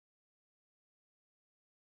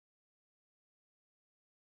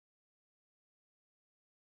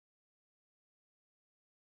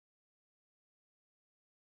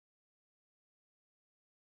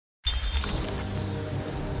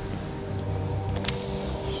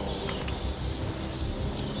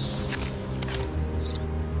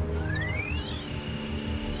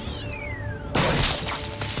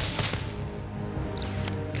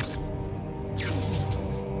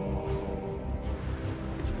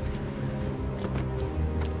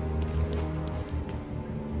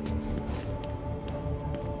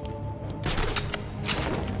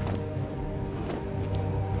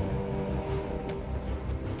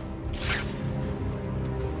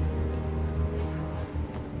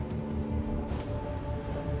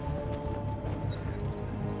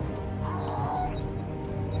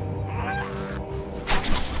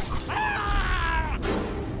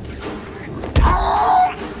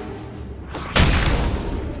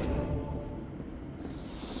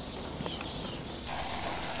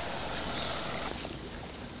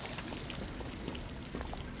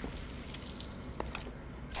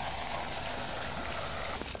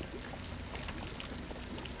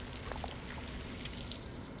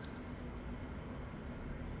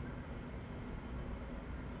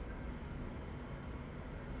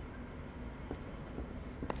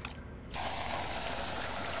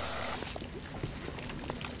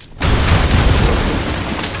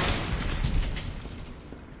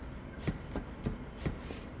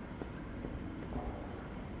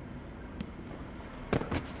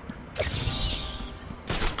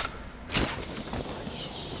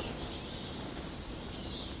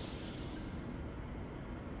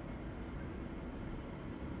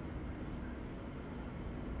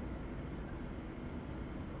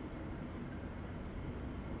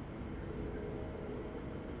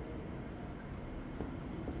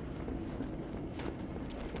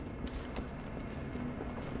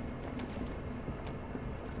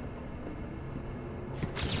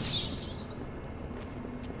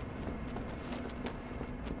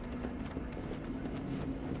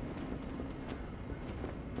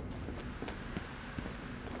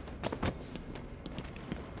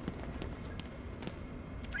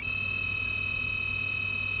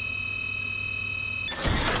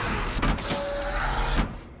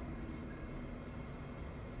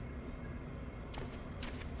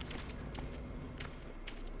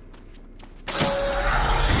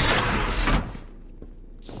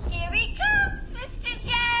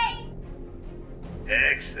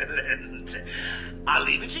 Excellent. I'll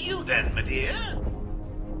leave it to you then, my dear.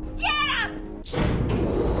 Get him!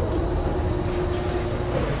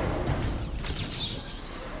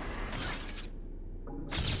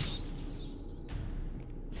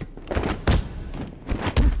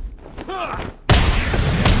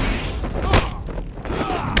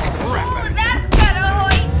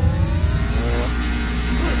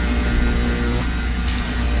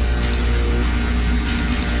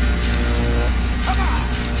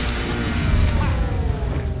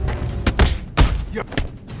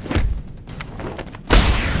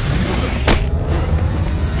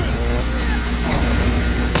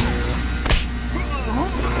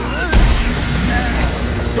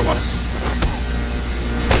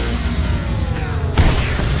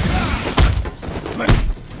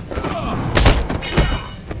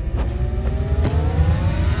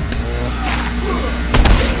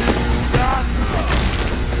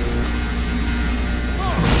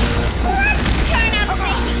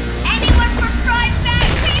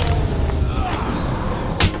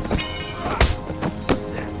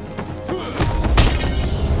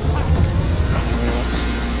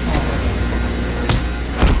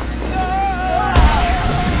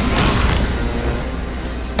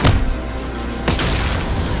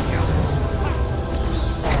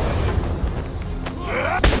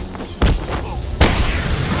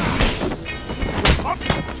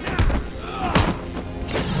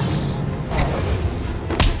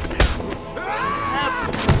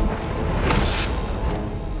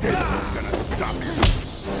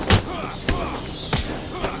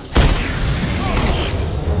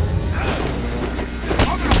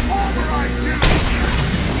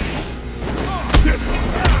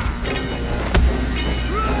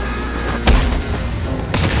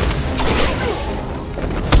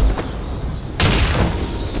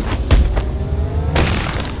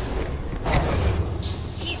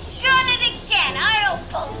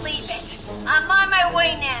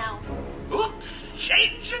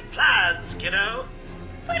 kiddo.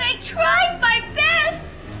 But I tried my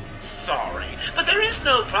best! Sorry, but there is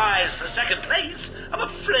no prize for second place. I'm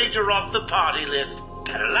afraid you're off the party list.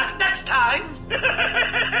 Better luck next time.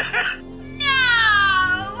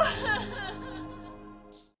 No!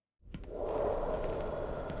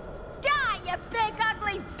 Die, you big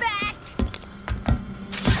ugly bat!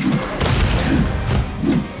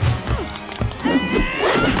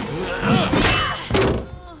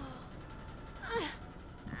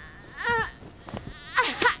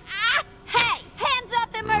 Hey, hands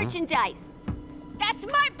off the merchandise! That's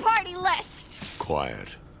my party list! Quiet.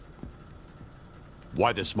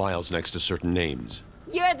 Why the smiles next to certain names?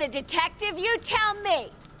 You're the detective, you tell me!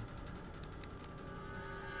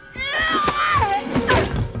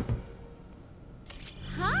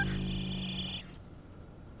 Huh?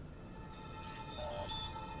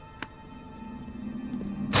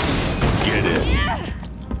 Get it.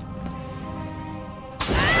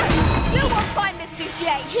 You won't find Mr.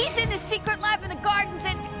 J. He's in the secret lab in the gardens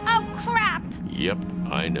and... oh, crap! Yep,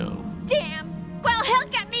 I know. Damn. Well, he'll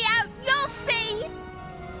get me out. You'll see.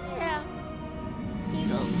 Yeah.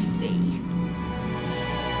 You'll see.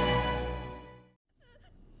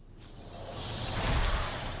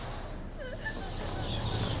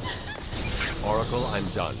 Oracle, I'm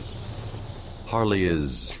done. Harley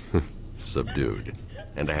is subdued,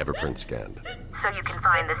 and I have her print scanned. So you can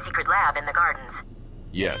find the secret lab in the gardens.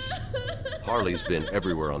 Yes. Harley's been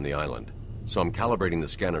everywhere on the island, so I'm calibrating the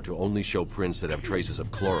scanner to only show prints that have traces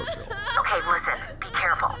of chlorophyll. Okay, listen, be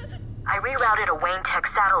careful. I rerouted a Wayne Tech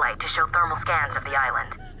satellite to show thermal scans of the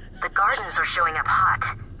island. The gardens are showing up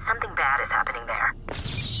hot. Something bad is happening there.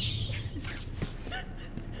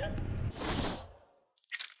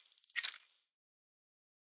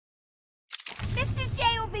 Mr.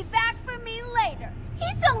 J will be back for me later.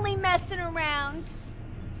 He's only messing around.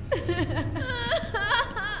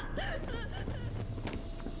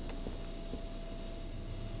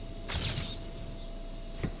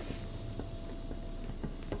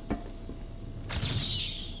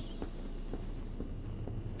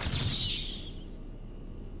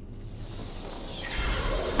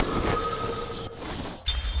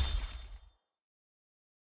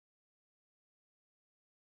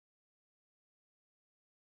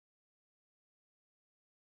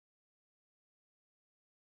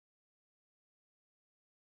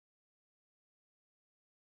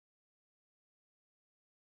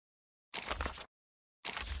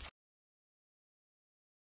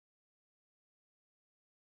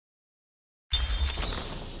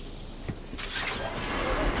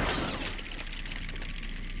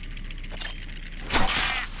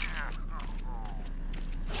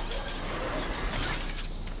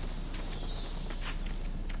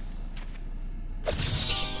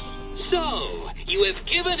 So, you have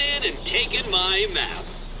given in and taken my map.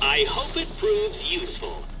 I hope it proves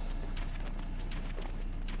useful.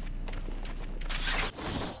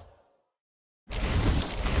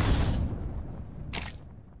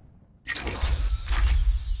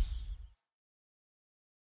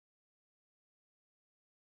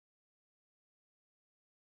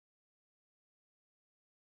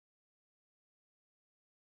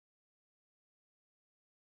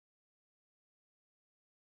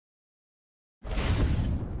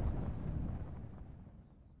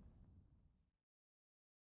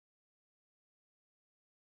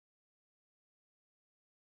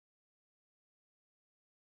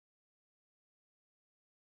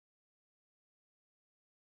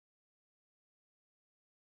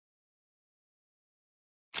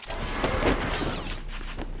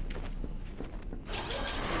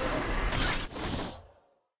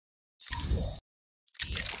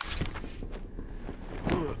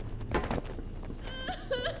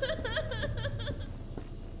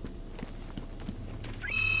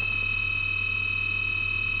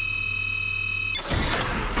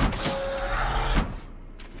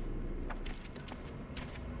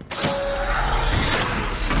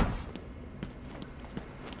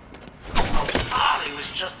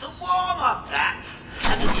 Just the warm-up, that's.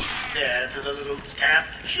 And to be fair to the little scamp,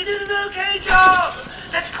 she did an okay job.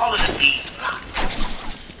 Let's call it a B+.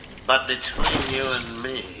 But between you and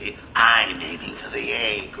me, I'm aiming for the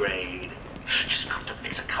A grade. Just got to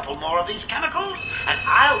mix a couple more of these chemicals, and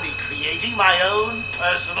I'll be creating my own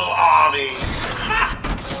personal army. Ha!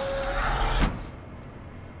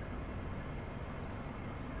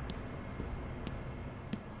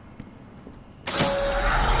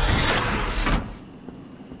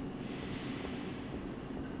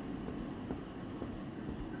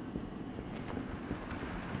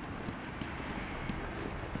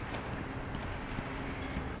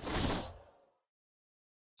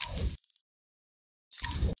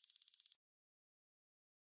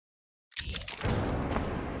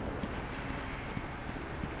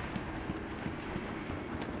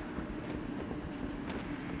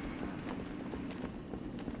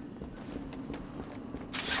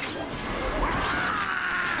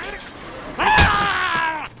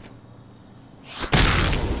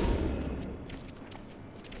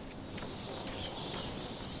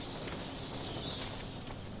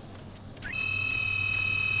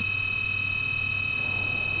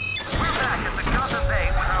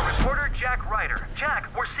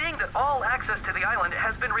 Jack, we're seeing that all access to the island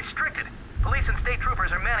has been restricted. Police and state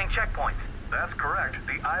troopers are manning checkpoints. That's correct.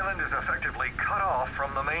 The island is effectively cut off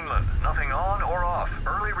from the mainland. Nothing on or off.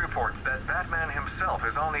 Early reports that Batman himself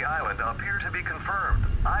is on the island appear to be confirmed.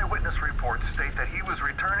 Eyewitness reports state that he was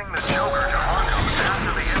returning the Joker to Arkham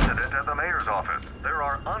after the incident at the mayor's office. There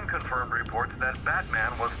are unconfirmed reports that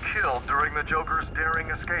Batman was killed during the Joker's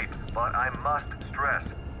daring escape. But I must stress,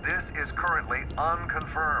 this is currently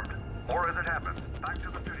unconfirmed. More as it happens. Back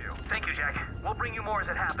to the studio. Thank you, Jack. We'll bring you more as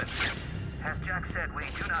it happens. As Jack said, we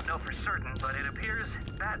do not know for certain, but it appears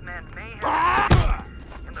Batman may have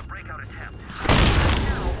in the breakout attempt.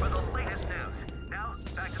 Now for the latest news. Now,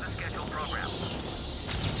 back to the scheduled program.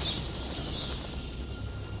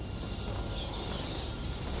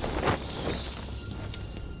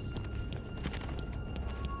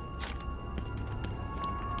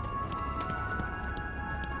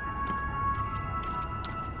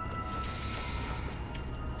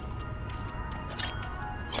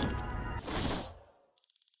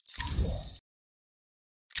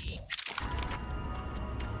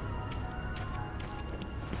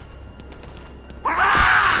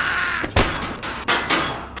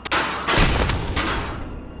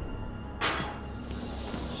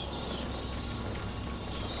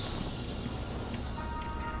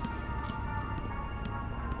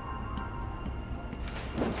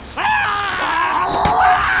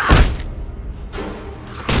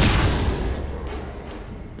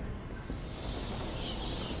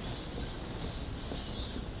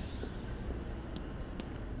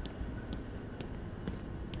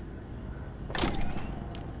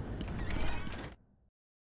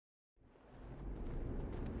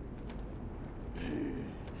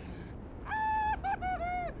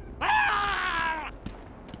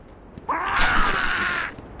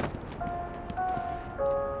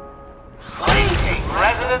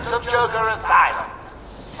 Residents of Joker Asylum.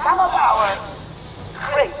 Some of our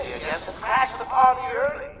crazy against have crashed the party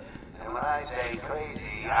early. And when I say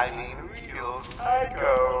crazy, I mean real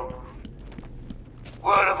psycho.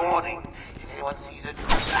 Word of warning, if anyone sees a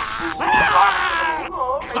fool running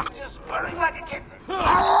or maybe just purring like a kitten,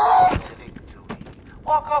 listening to me,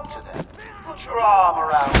 walk up to them, put your arm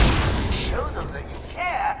around them, show them that you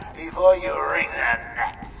care before you wring their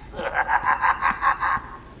necks.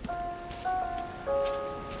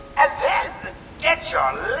 And then, get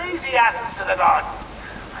your lazy asses to the gardens.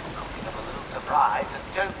 I'm hoping of a little surprise and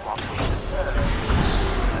don't want to be disturbed.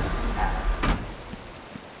 Understand?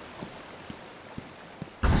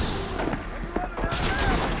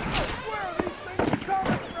 Where are these things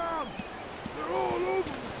coming from? They're all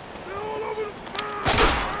over. They're all over the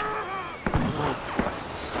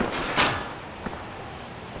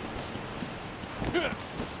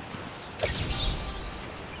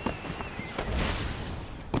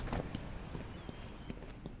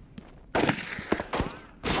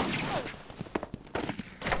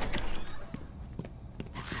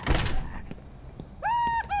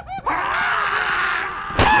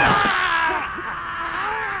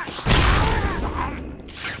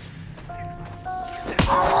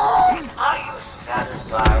Are you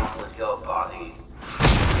satisfied with your body?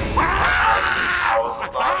 How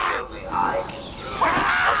powerful body only I can use?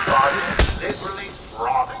 A body literally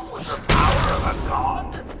throbbing with the power of a god?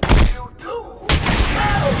 You do?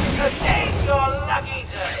 Well, today's your lucky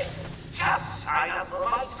day. Just sign up for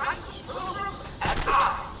my training program, and I,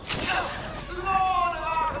 Lord of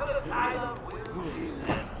Arkham Asylum, will be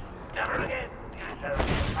there. Never again enter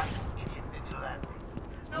like idiot vigilante.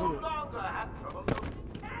 No longer have trouble going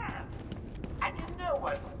to camp. And you know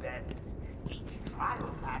what's best? Each trial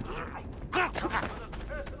pack comes with a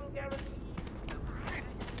personal guarantee.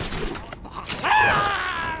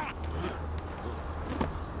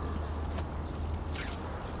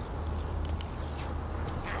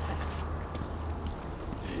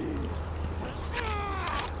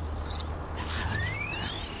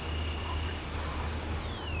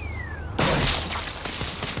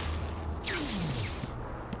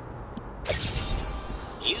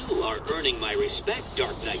 You are earning my respect,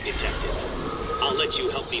 Dark Knight Detective. I'll let you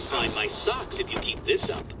help me find my socks if you keep this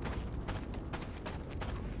up.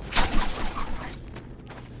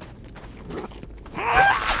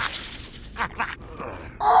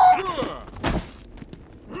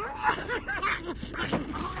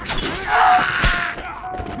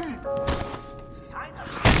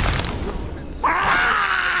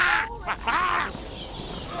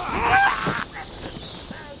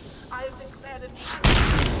 I have declared it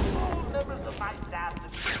all members of my staff to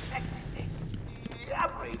be effectively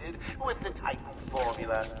upgraded with the Titan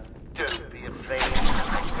formula. Don't be afraid.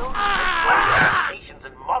 I know you have adaptations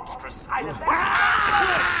and monstrous side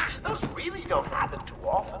effects. Those really don't happen too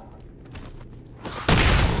often.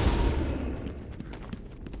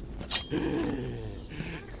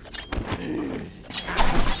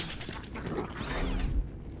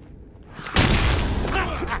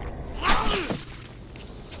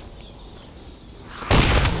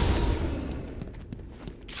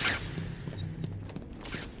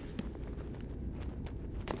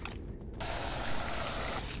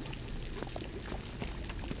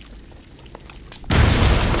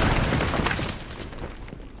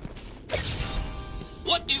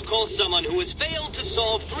 What do you call someone who has failed to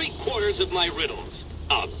solve 3/4 of my riddles?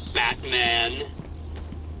 A Batman?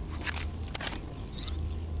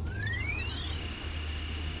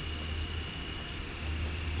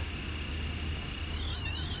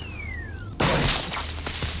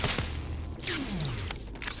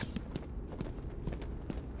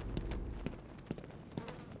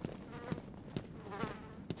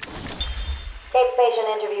 Tape patient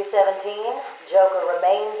interview 17. Joker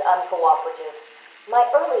remains uncooperative. My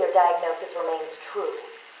earlier diagnosis remains true.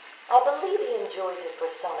 I believe he enjoys his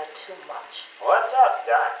persona too much. What's up,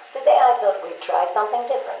 Doc? Today I thought we'd try something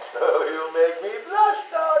different. Oh, you make me blush,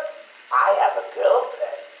 Doc. I have a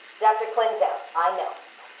girlfriend. Dr. Quinzel, I know.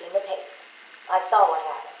 I've seen the tapes. I saw what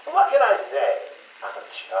happened. What can I say? I'm a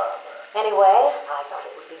charmer. Anyway, I thought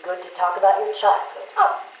it would be good to talk about your childhood.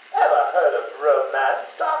 Oh, ever heard of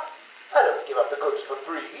romance, Doc? I don't give up the goods for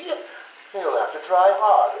free. You'll have to try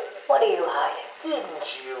harder. What are you hiding?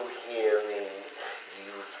 Didn't you hear me?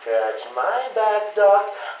 You scratch my back, Doc,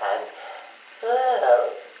 and, well,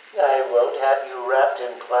 I won't have you wrapped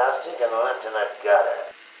in plastic and left in a gutter.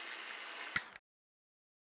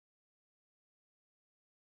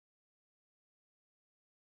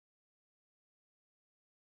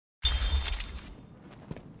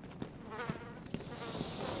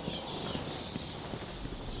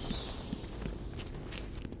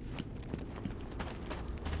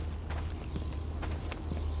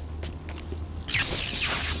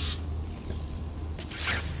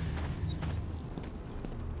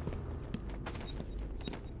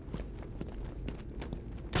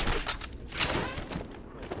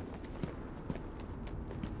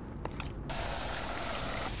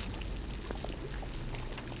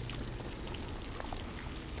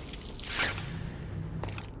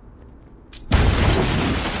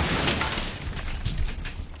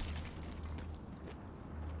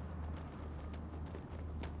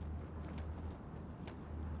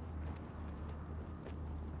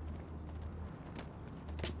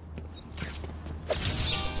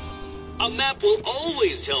 A map will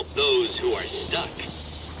always help those who are stuck.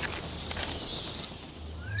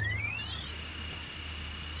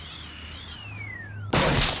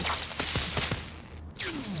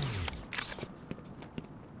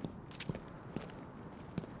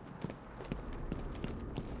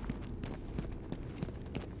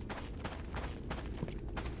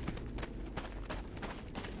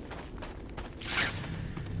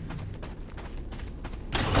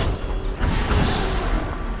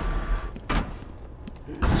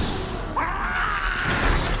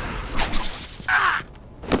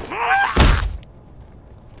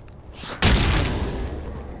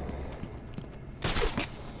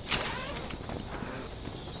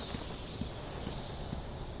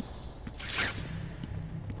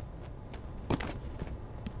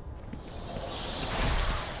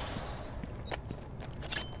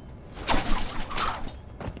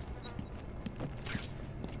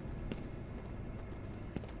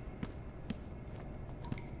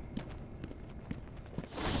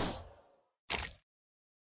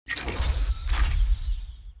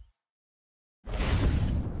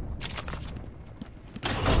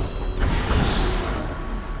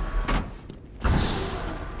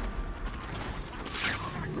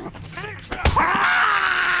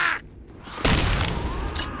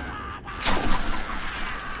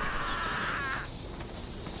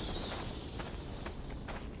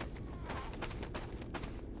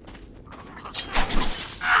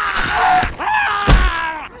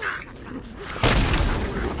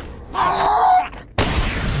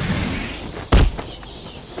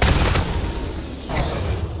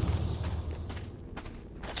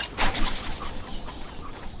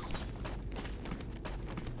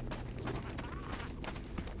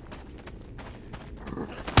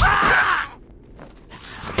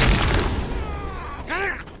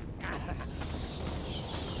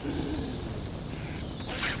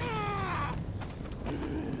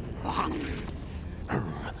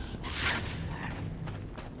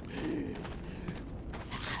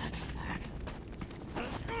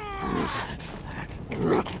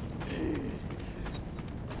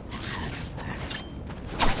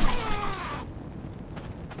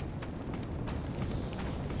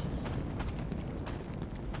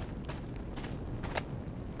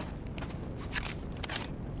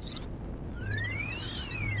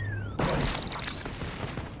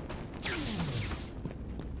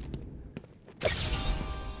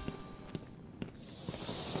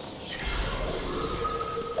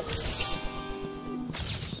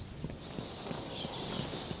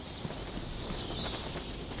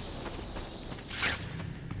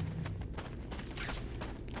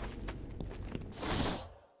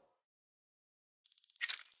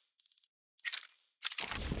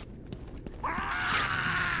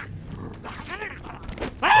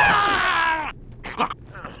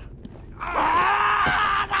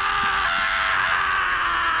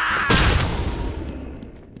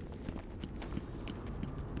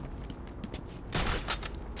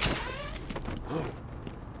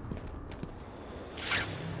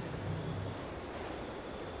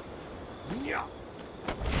 Yeah.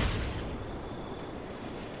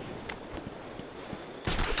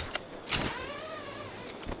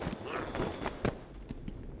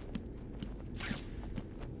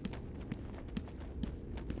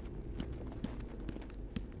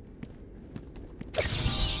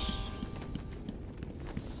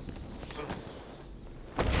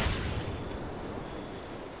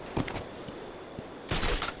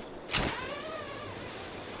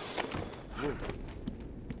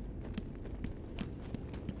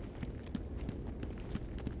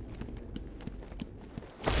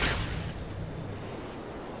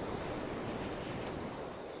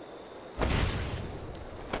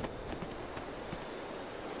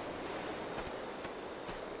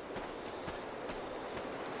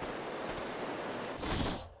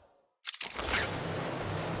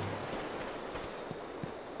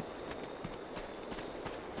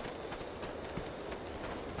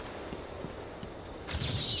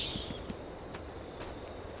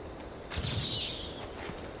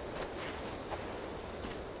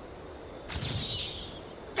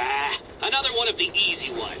 Another one of the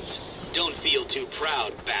easy ones. Don't feel too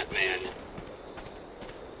proud, Batman.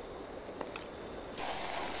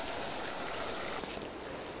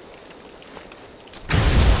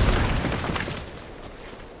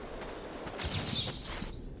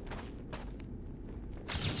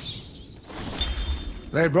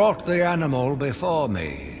 They brought the animal before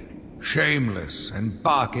me, shameless and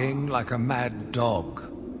barking like a mad dog.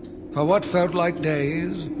 For what felt like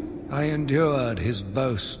days, I endured his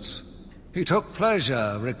boasts. He took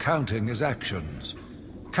pleasure recounting his actions,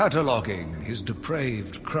 cataloguing his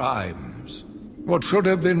depraved crimes. What should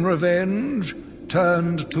have been revenge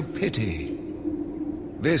turned to pity.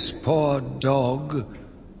 This poor dog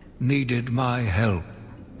needed my help.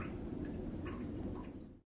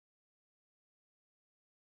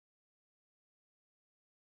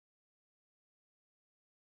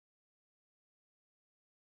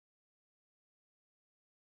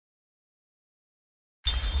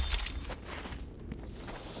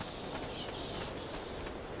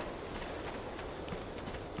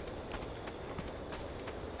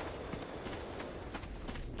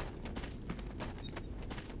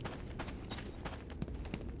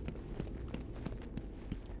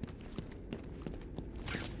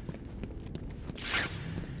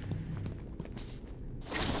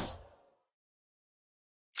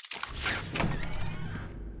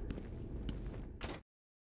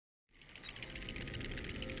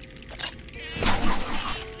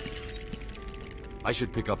 I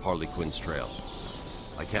should pick up Harley Quinn's trail.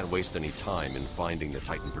 I can't waste any time in finding the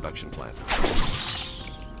Titan production plant.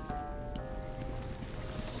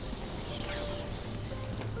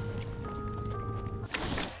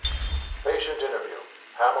 Patient interview.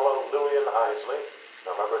 Pamela Lillian Isley,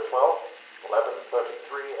 November 12th,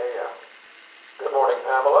 11:33 a.m. Good morning,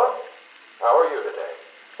 Pamela. How are you today?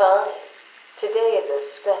 Fine. Today is a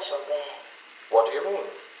special day. What do you mean?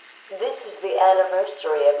 This is the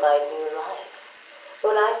anniversary of my new life.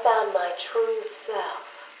 When I found my true self,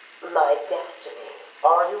 my destiny.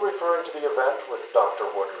 Are you referring to the event with Dr.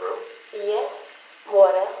 Woodrow? Yes.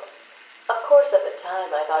 What else? Of course, at the time,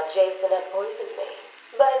 I thought Jason had poisoned me.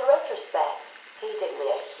 But in retrospect, he did me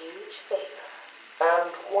a huge favor. And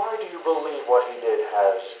why do you believe what he did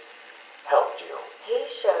has helped you? He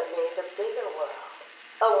showed me the bigger world.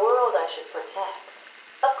 A world I should protect.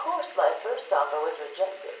 Of course, my first offer was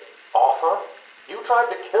rejected. Offer? You tried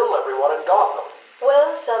to kill everyone in Gotham.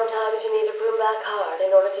 Well, sometimes you need to prune back hard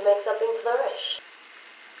in order to make something flourish.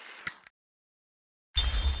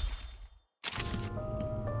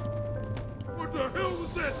 What the hell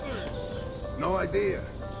was that thing? No idea.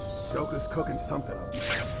 Joker's cooking something up.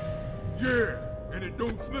 Yeah, and it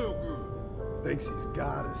don't smell good. Thinks he's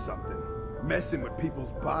God or something. Messing with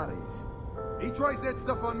people's bodies. He tries that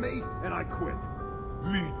stuff on me, and I quit.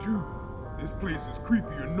 Me too. This place is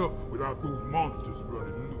creepy enough without those monsters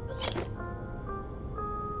running loose.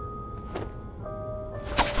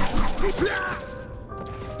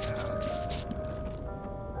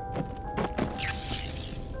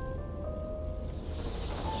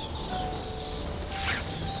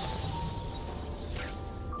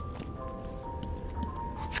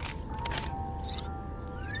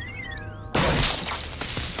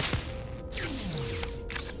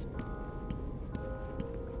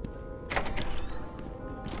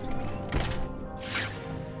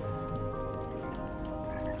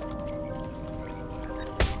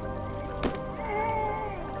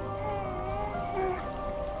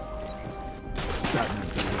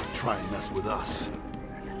 Try and mess with us.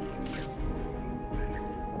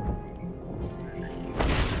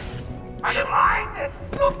 Are you blind?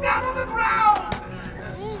 Look down on the ground!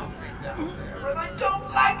 There's something down there, and I don't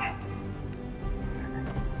like it!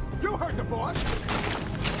 You heard the boss!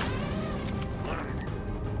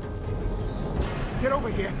 Get over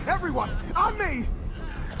here, everyone! On me!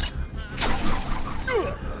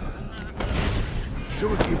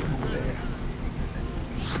 Sure it came from over there.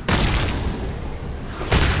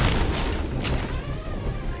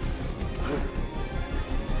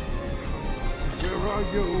 Where are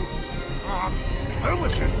you? Hell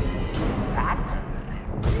with this!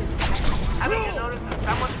 Haven't you noticed that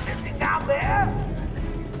someone's missing down there?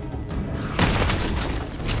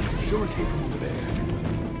 Sure it came from over there.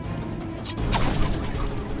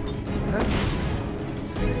 Huh?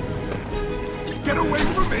 Get away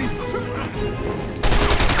from me!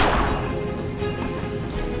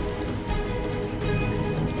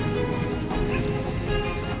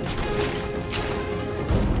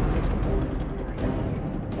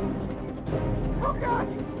 Oh God!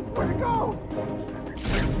 Where'd it go?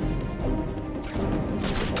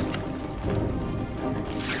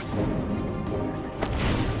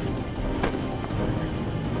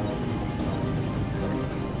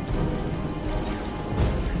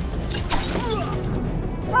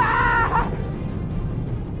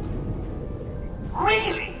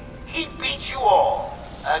 Really? He beat you all?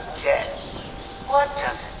 Again? What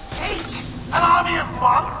does it take? An army of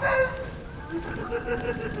monsters?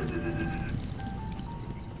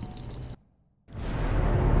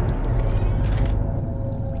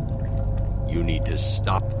 You need to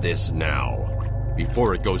stop this now,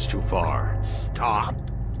 before it goes too far. Stop?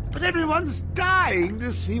 But everyone's dying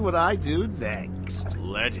to see what I do next.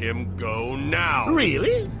 Let him go now.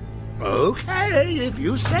 Really? Okay, if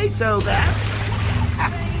you say so, then.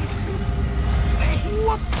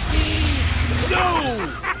 Whoopsie! No!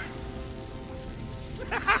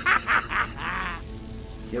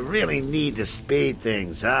 You really need to speed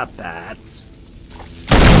things up, Bats.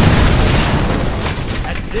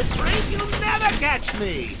 At this rate, you'll never catch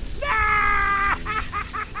me!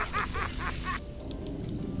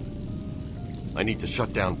 I need to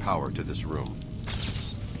shut down power to this room.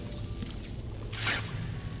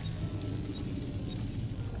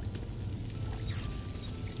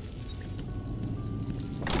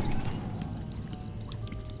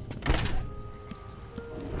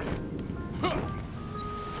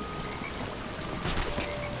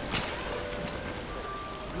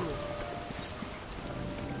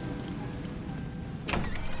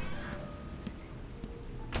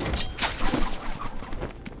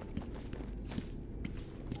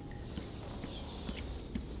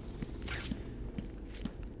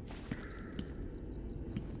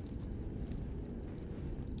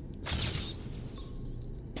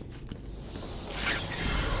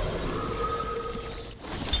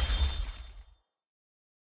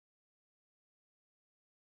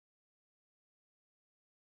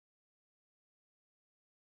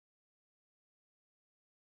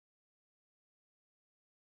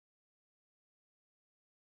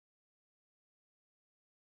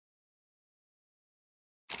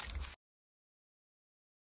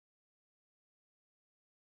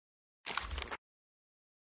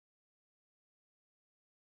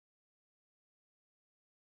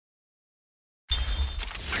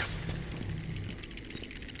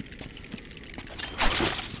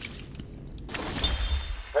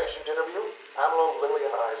 Patient interview, Pamela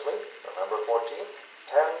Lillian Isley, November 14th,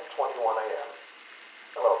 10:21 a.m.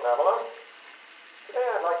 Hello, Pamela. Today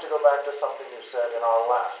I'd like to go back to something you said in our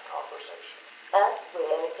last conversation. Ask me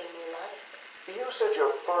anything you like. You said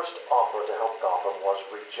your first offer to help Gotham was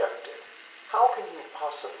rejected. How can you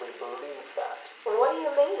possibly believe that? What do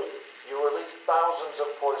you mean? You released thousands of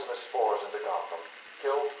poisonous spores into Gotham,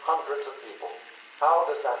 killed hundreds of people. How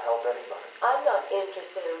does that help anybody? I'm not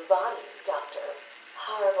interested in bodies, Doctor.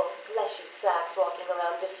 Horrible fleshy sacks walking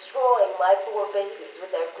around destroying my poor babies with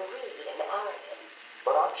their greed and arrogance.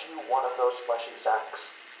 But aren't you one of those fleshy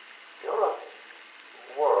sacks? Were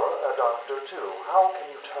a doctor too. How can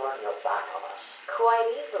you turn your back on us? Quite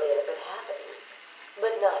easily as it happens.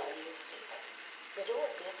 But not you, Stephen. You're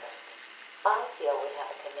different. I feel we have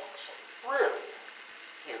a connection. Really?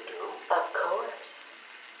 You do? Of course.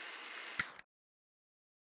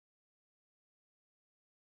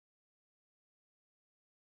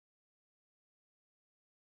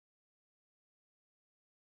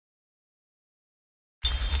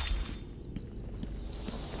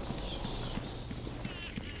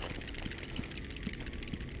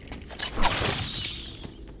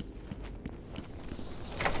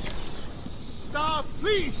 Stop,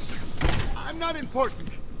 please! I'm not important.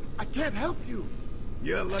 I can't help you.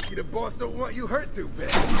 You're lucky the boss don't want you hurt too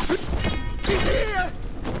bad. He's here!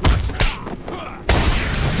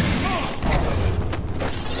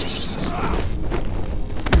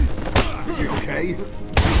 okay?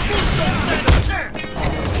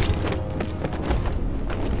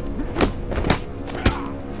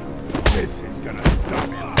 This is gonna stop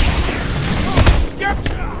him.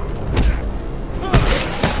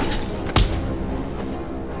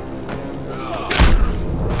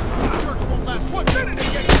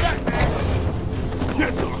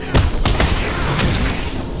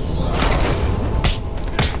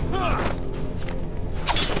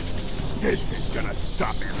 This is gonna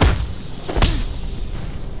stop him.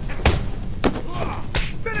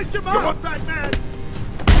 Finish him off, Batman!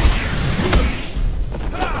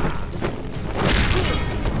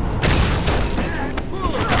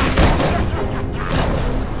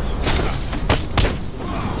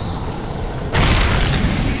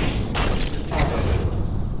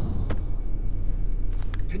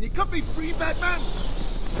 Can you cut me free, Batman?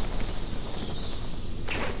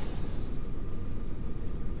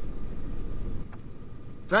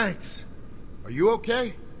 Thanks. Are you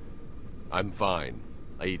okay? I'm fine.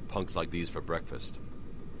 I eat punks like these for breakfast.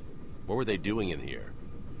 What were they doing in here?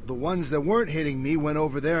 The ones that weren't hitting me went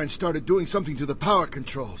over there and started doing something to the power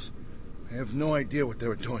controls. I have no idea what they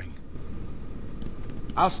were doing.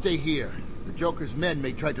 I'll stay here. The Joker's men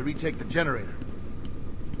may try to retake the generator.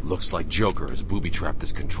 Looks like Joker has booby-trapped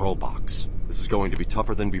this control box. This is going to be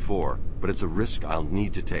tougher than before, but it's a risk I'll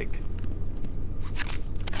need to take.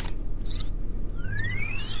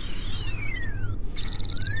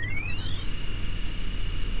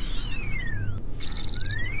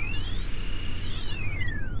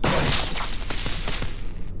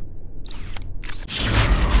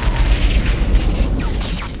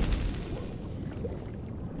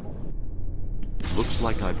 Looks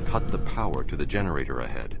like I've cut the power to the generator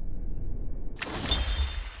ahead.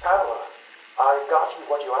 Pamela, I got you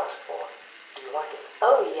what you asked for. Do you like it?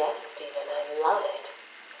 Oh, yes, Stephen, I love it.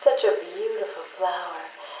 Such a beautiful flower.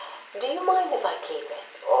 Do you mind if I keep it?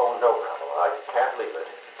 Oh, no, Pamela, I can't leave it.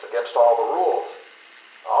 It's against all the rules.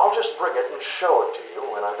 I'll just bring it and show it to you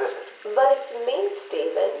when I visit. But it's me,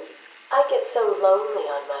 Stephen. I get so lonely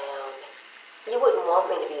on my own. You wouldn't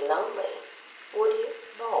want me to be lonely, would you?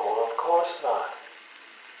 No, of course not.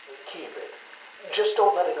 Keep it. Just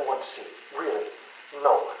don't let anyone see. Really.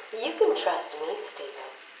 No one. You can trust me,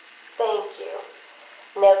 Stephen. Thank you.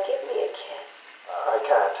 Now give me a kiss. I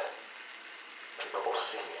can't. People will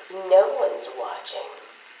see. No one's watching.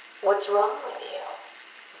 What's wrong with you?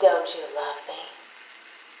 Don't you love me?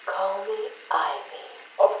 Call me Ivy.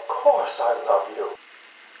 Of course I love you.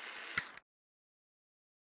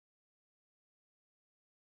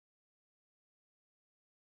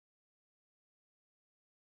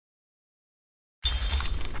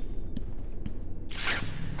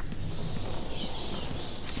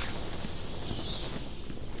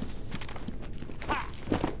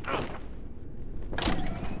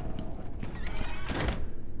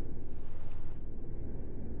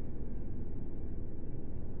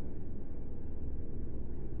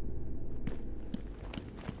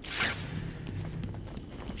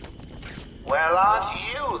 Well, aren't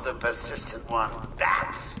you the persistent one?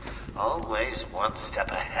 That's always one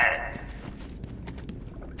step ahead.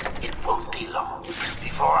 It won't be long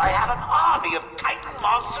before I have an army of Titan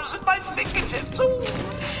monsters at my fingertips. Ooh,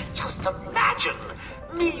 just imagine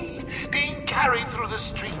me being carried through the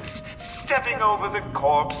streets, stepping over the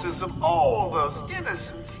corpses of all those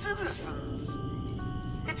innocent citizens.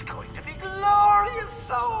 It's going to be glorious,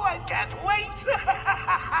 so I can't wait.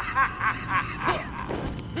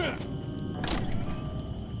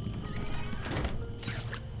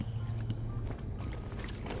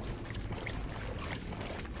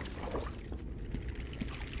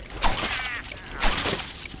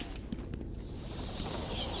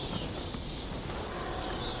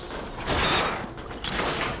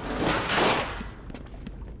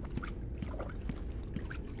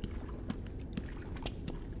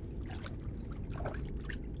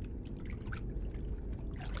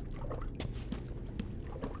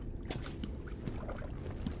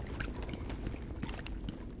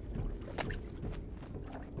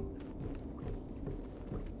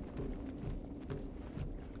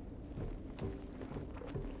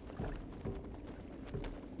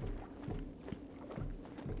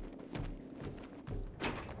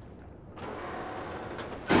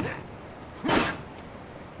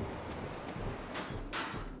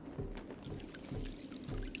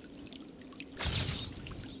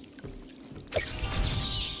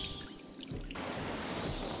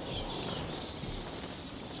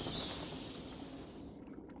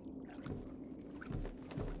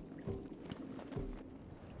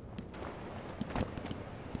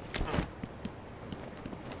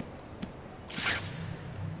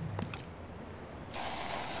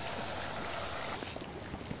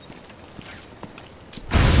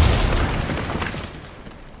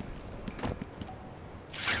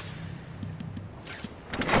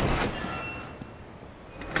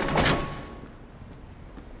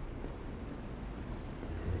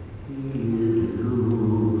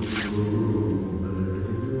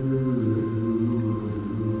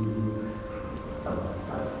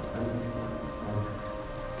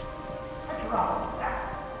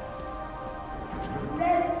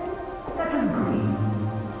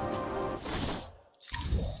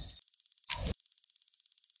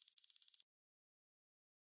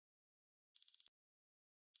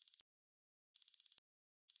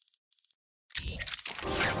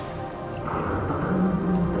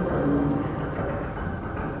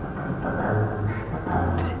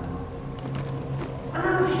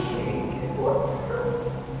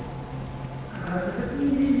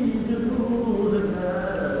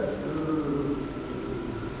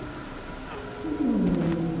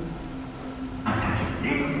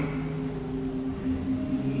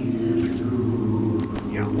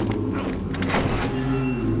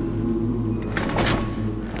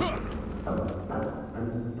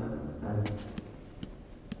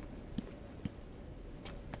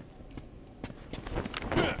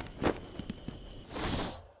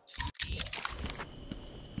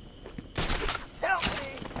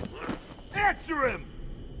 Capture him!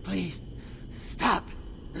 Please, stop.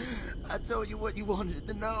 I told you what you wanted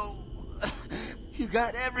to know. You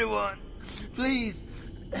got everyone. Please,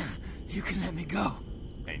 you can let me go.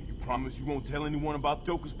 And you promise you won't tell anyone about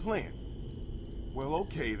Joker's plan? Well,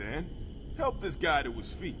 okay then. Help this guy to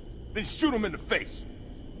his feet. Then shoot him in the face.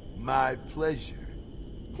 My pleasure.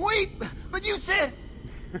 Wait, but you said...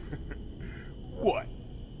 What?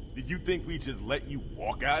 Did you think we'd just let you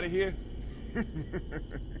walk out of here?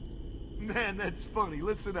 Man, that's funny.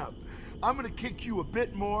 Listen up. I'm gonna kick you a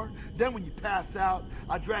bit more, then when you pass out,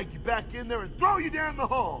 I'll drag you back in there and throw you down the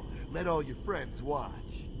hall. Let all your friends watch.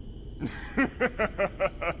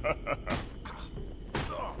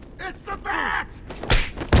 It's the bat!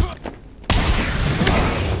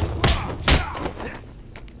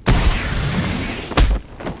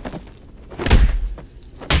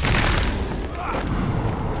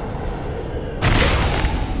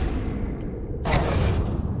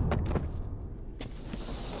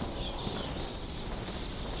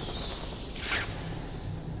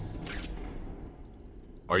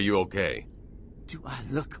 Are you okay? Do I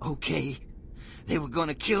look okay? They were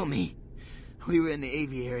gonna kill me. We were in the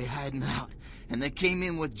aviary hiding out, and they came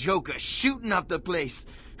in with Joker shooting up the place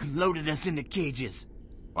and loaded us into cages.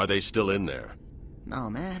 Are they still in there? No,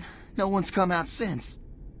 man. No one's come out since.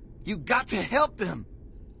 You got to help them.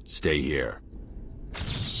 Stay here.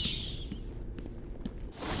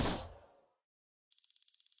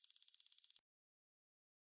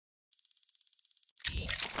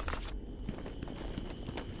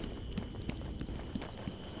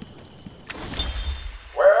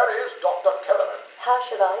 How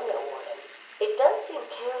should I know, Warden? It does seem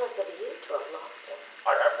careless of you to have lost him.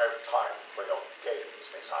 I have no time for your games,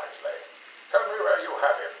 Miss Isley. Tell me where you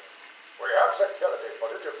have him. We have security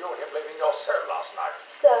footage of you and him leaving your cell last night.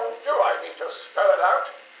 So? Do I need to spell it out?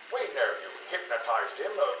 We know you hypnotized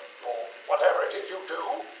him, or whatever it is you do.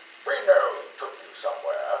 We know he took you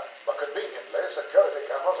somewhere, but conveniently, security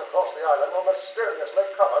cameras across the island were mysteriously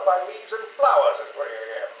covered by leaves and flowers at 3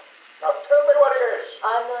 a.m. Now tell me what it is.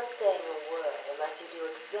 I'm not saying a word unless you do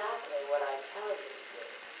exactly what I tell you to do.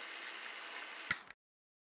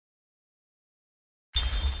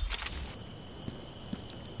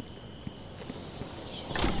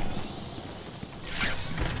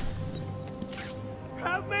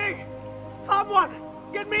 Help me! Someone!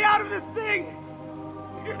 Get me out of this thing!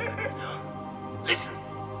 Listen,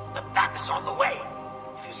 the bat is on the way.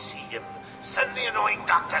 If you see him, send the annoying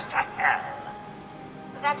doctors to hell.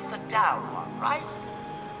 That's the down one, right?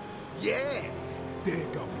 Yeah, they're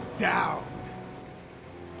going down.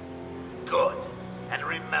 Good. And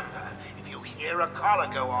remember, if you hear a collar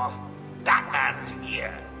go off, Batman's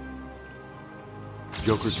here.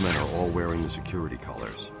 Joker's men are all wearing the security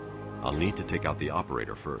collars. I'll need to take out the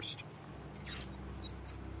operator first.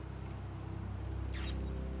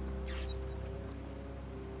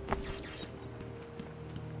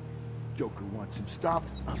 Joker wants him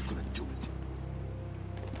stopped, I'm gonna do it.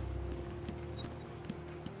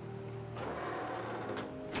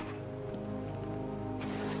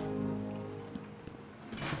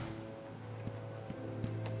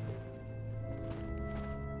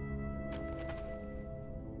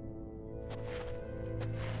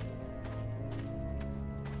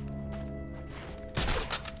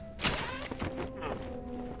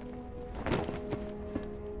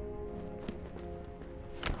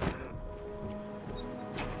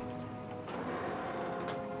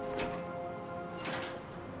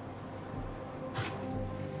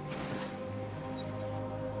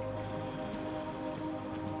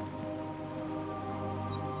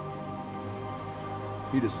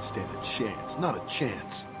 He doesn't stand a chance. Not a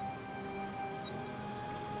chance.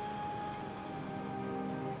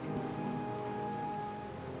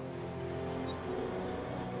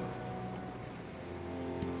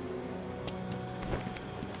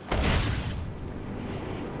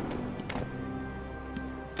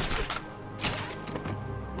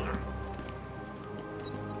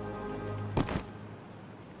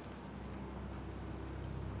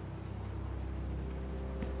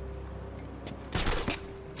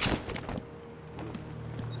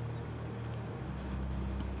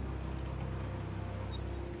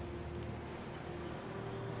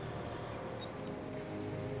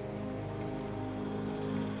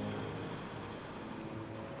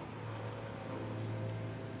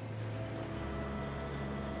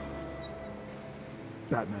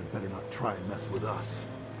 Batman better not try and mess with us.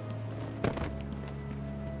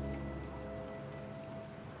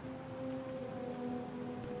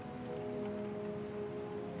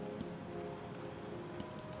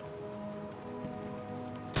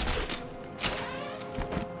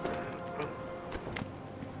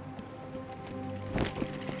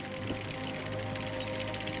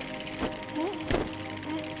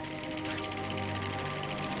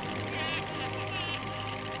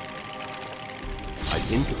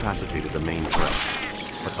 I've incapacitated the main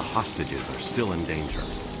threat, but the hostages are still in danger.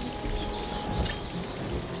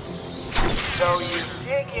 So you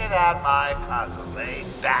figured out my puzzle, eh,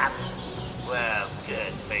 Bat? Well,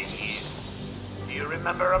 good for you. Do you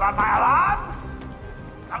remember about my alarms?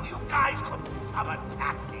 How you guys couldn't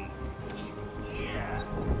sabotage me? He's here.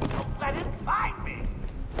 Don't let him find me.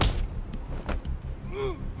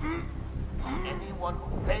 Anyone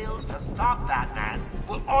who fails to stop that man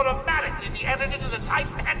will automatically be entered into the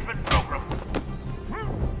Titan Henchman program.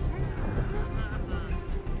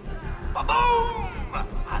 Ba-boom!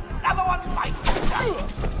 Another one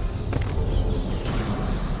bites.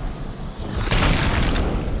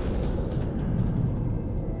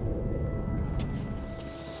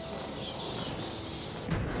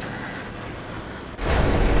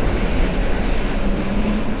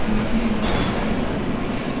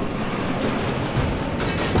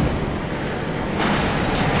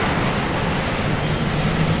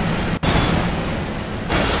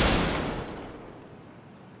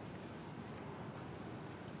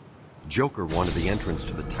 Joker wanted the entrance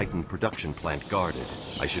to the Titan production plant guarded.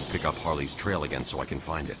 I should pick up Harley's trail again so I can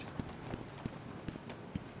find it.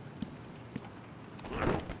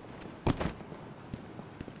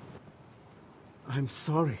 I'm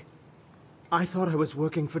sorry. I thought I was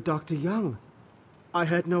working for Dr. Young. I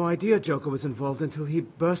had no idea Joker was involved until he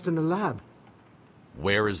burst in the lab.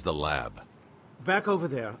 Where is the lab? Back over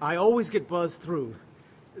there. I always get buzzed through.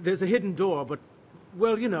 There's a hidden door, but,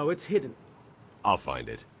 well, you know, it's hidden. I'll find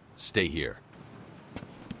it. Stay here.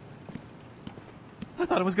 I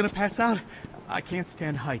thought I was gonna pass out. I can't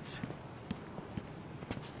stand heights.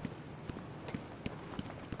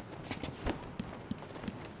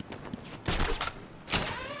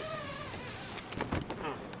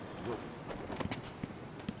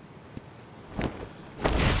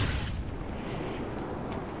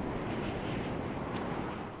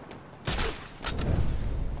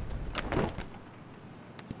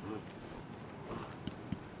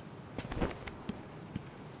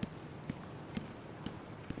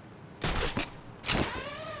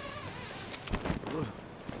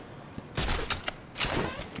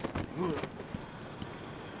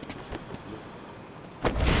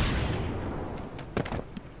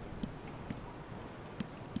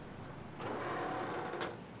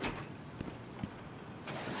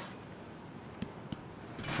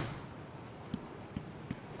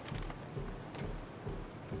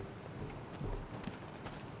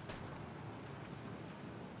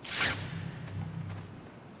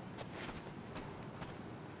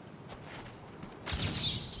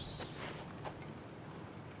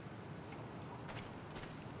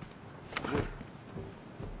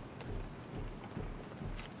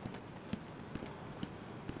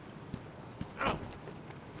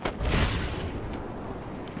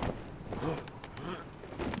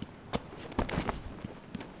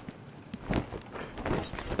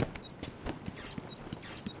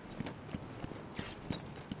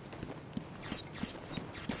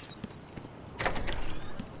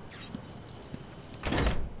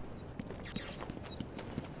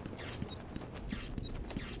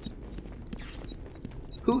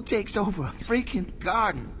 Who takes over a freaking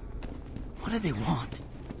garden? What do they want?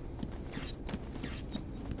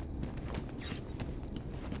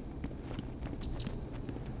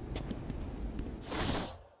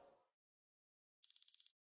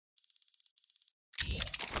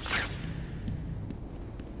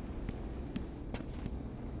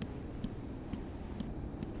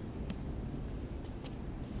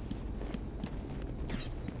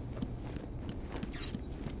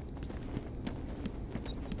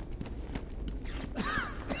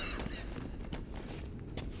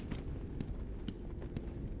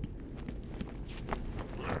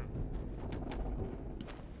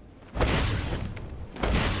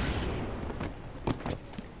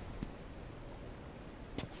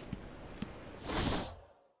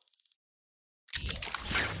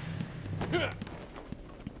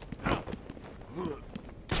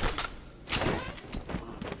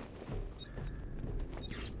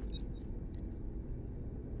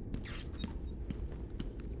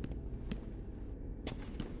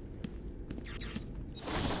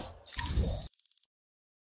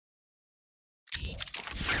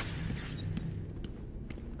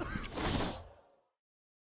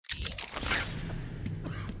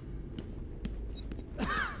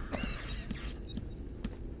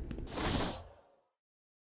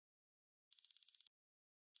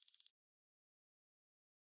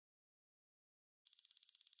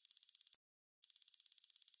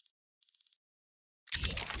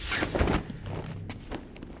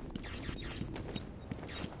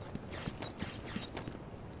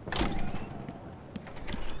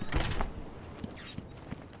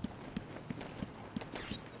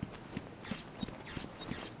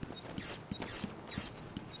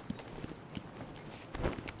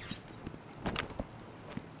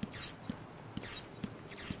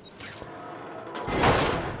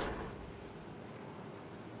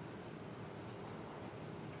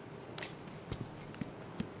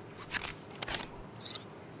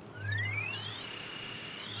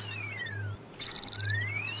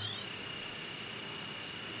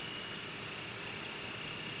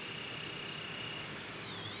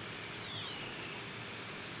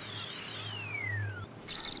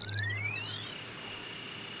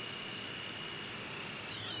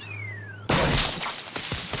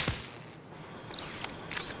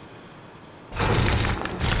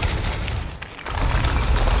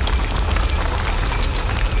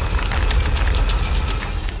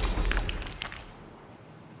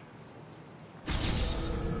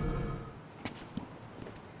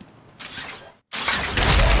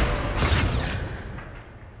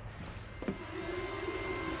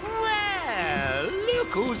 Well,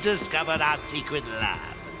 look who's discovered our secret lab.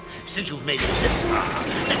 Since you've made it this far,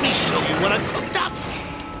 let me show you what I've cooked up.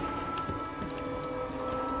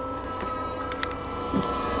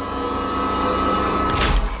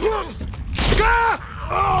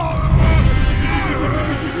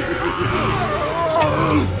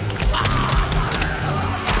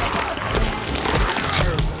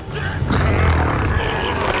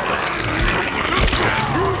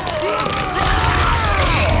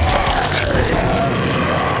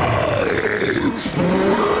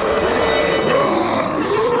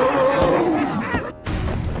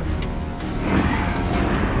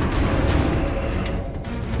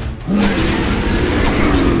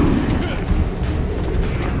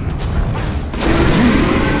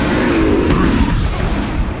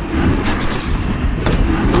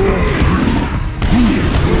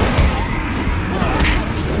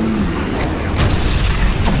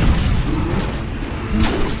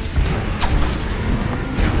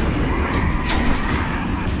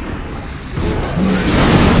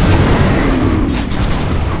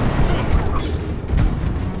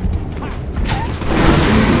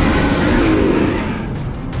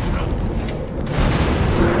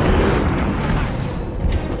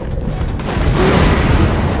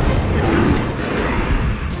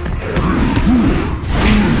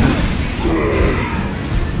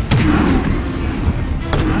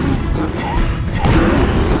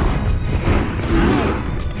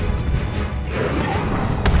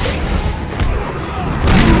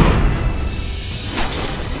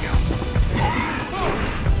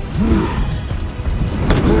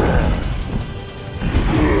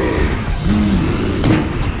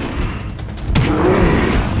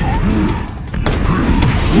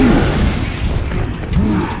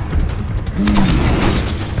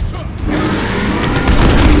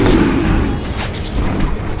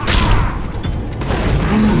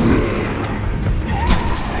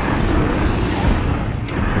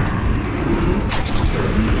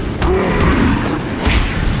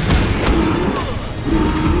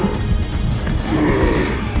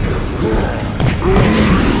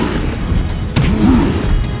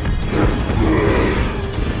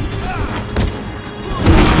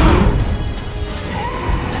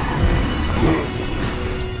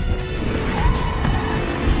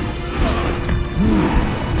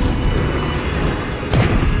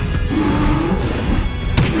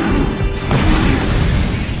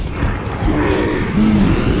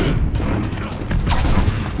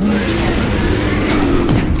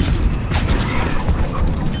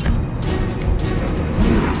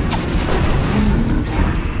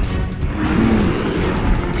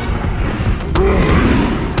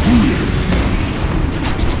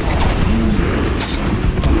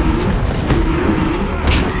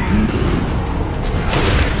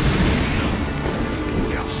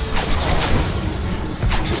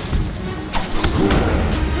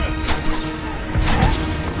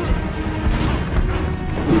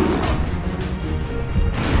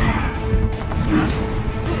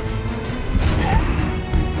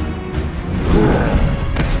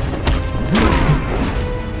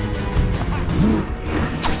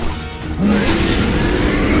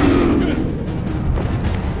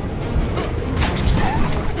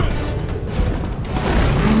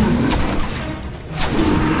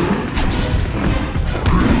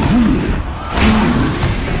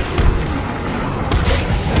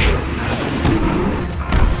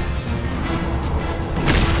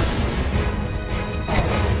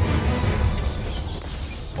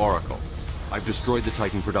 I've destroyed the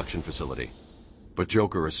Titan production facility. But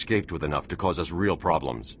Joker escaped with enough to cause us real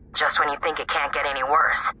problems. Just when you think it can't get any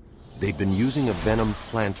worse. They've been using a venom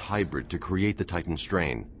plant hybrid to create the Titan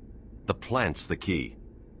strain. The plant's the key.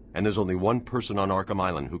 And there's only one person on Arkham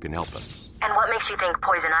Island who can help us. And what makes you think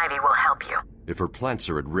Poison Ivy will help you? If her plants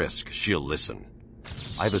are at risk, she'll listen.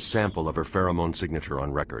 I have a sample of her pheromone signature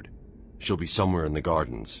on record. She'll be somewhere in the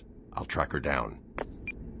gardens. I'll track her down.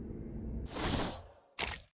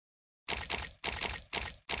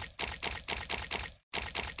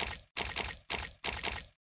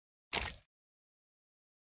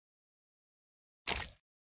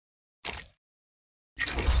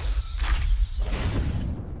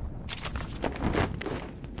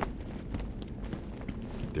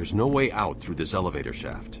 There's no way out through this elevator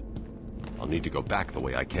shaft. I'll need to go back the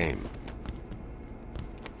way I came.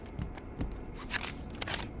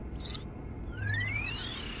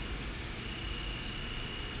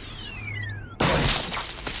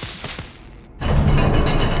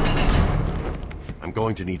 I'm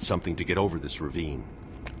going to need something to get over this ravine.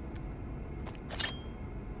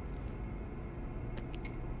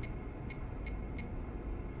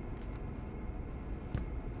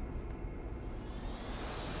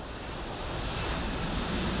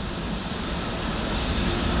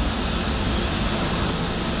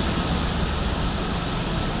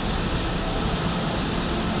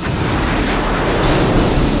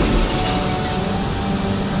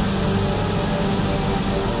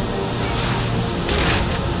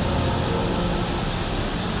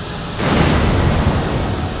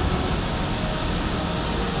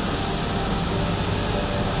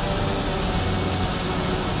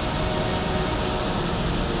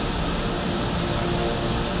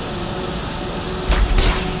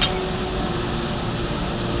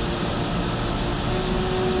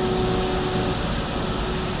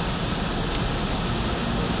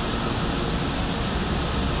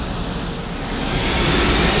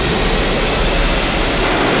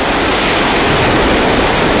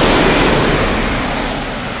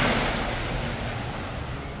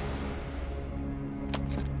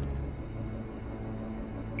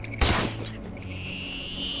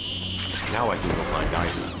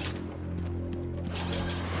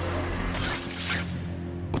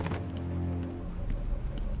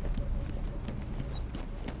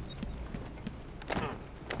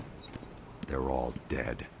 all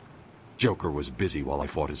dead. Joker was busy while I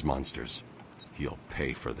fought his monsters. He'll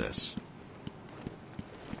pay for this.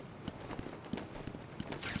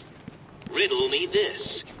 Riddle me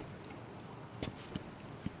this.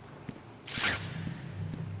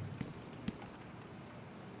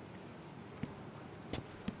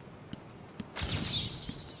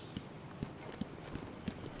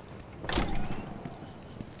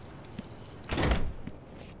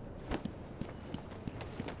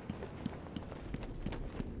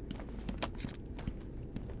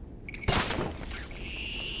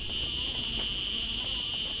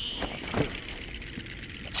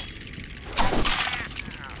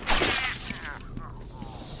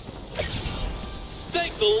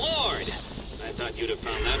 Thank the Lord! I thought you'd have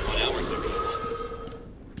found that one hours ago.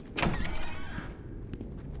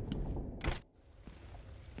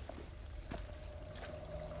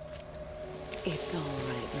 It's all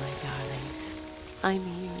right, my darlings. I'm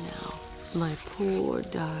here now. My poor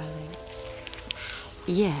darlings.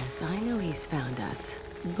 Yes, I know he's found us,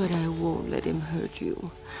 but I won't let him hurt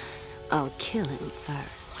you. I'll kill him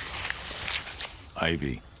first.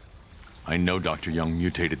 Ivy, I know Dr. Young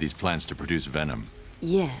mutated these plants to produce venom.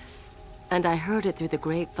 Yes, and I heard it through the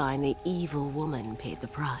grapevine the evil woman paid the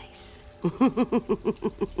price.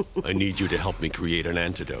 I need you to help me create an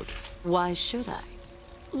antidote. Why should I?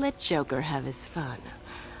 Let Joker have his fun.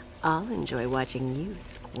 I'll enjoy watching you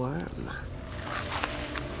squirm.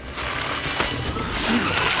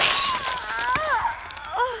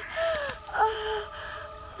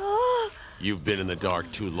 You've been in the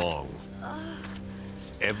dark too long.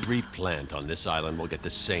 Every plant on this island will get the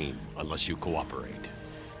same unless you cooperate.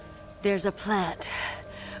 There's a plant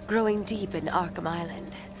growing deep in Arkham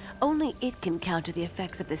Island. Only it can counter the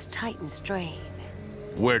effects of this Titan strain.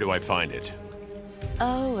 Where do I find it?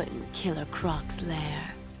 Oh, in Killer Croc's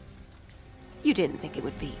lair. You didn't think it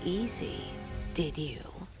would be easy, did you?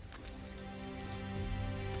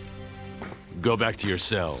 Go back to your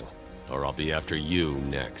cell, or I'll be after you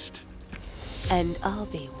next. And I'll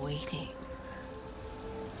be waiting.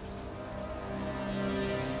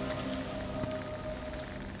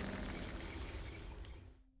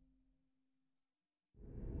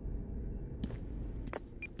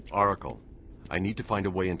 Oracle, I need to find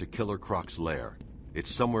a way into Killer Croc's lair.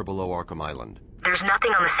 It's somewhere below Arkham Island. There's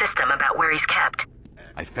nothing on the system about where he's kept.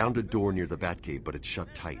 I found a door near the Batcave, but it's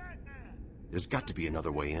shut tight. There's got to be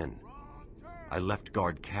another way in. I left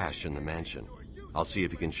guard Cash in the mansion. I'll see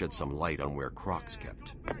if he can shed some light on where Croc's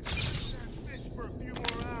kept. For a few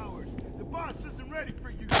more hours. The boss isn't ready for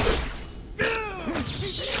you.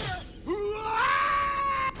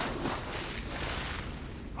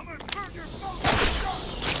 I'm gonna turn your phone.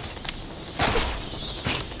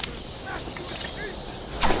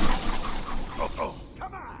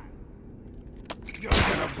 Come on. You're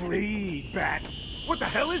gonna bleed, Bat. What the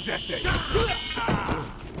hell is that thing?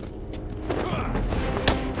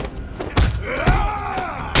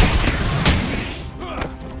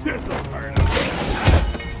 This'll hurt.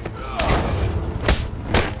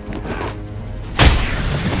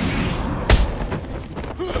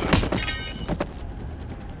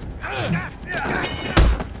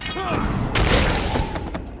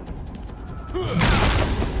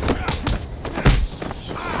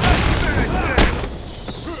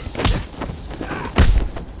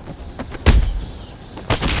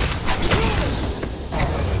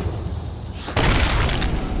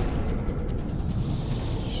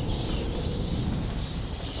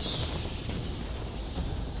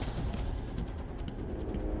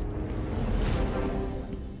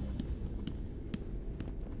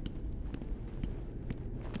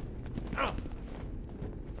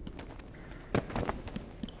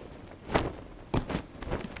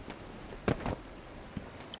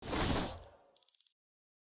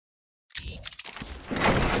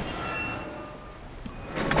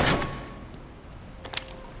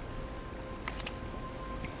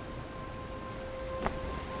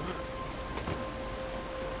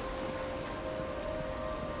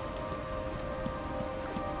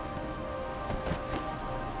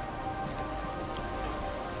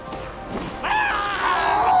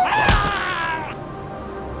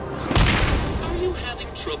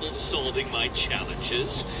 Solving my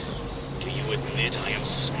challenges? Do you admit I am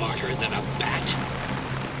smarter than a bat?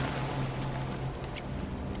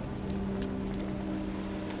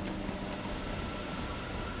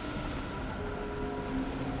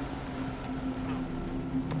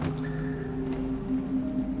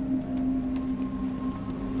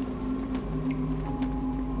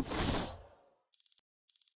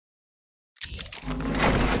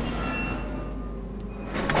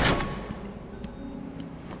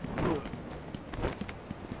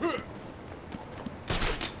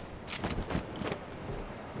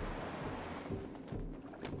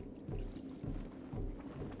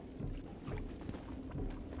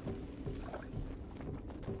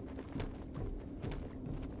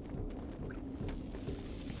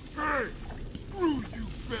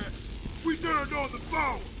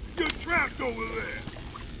 phone! You're trapped over there!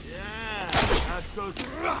 Yeah, not so... Beat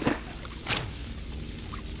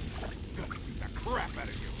the crap out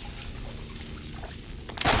of you!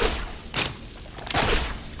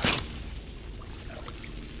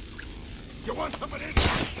 You want some of this?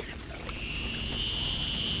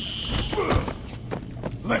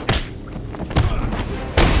 Left.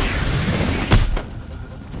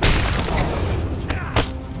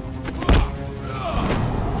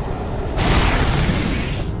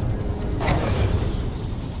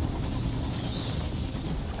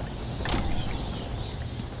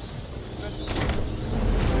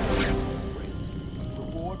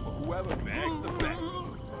 Reward for whoever bags the bet.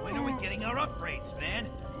 When are we getting our upgrades, man?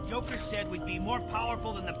 Joker said we'd be more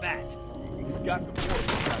powerful than the Bat. He's got the force.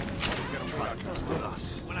 He's gonna put with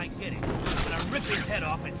us. When I get it, I'm gonna rip his head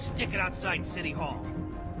off and stick it outside City Hall.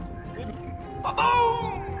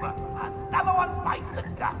 Ba-boom! Another one bites the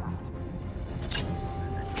dust.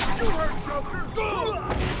 You heard Joker!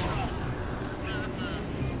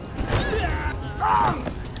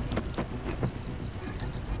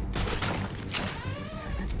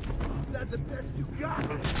 That's the best you got!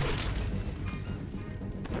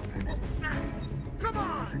 Come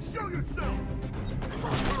on, show yourself!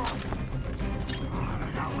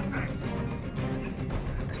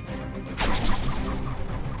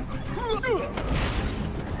 Him dead.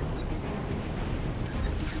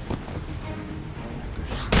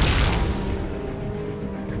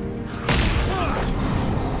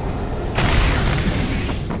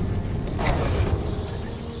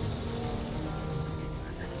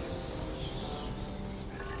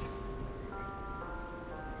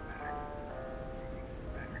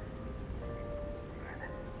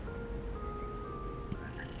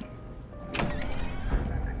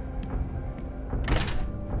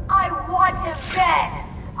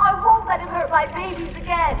 I won't let him hurt my babies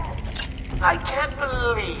again. I can't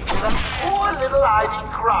believe that poor little Ivy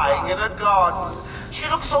crying in a garden. She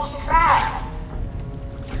looks so sad.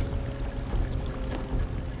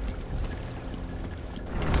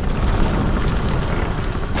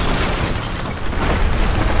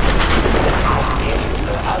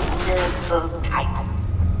 A little tight.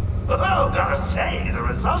 Oh, gotta say, the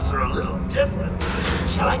results are a little different.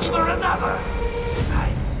 Shall I give her another?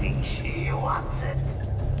 I think she wants it.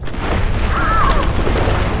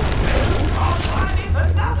 Oh, funny for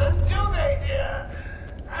nothing, do they, dear?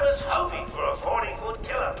 I was hoping for a 40-foot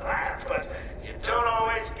killer plant, but you don't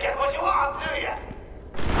always get what you want, do you?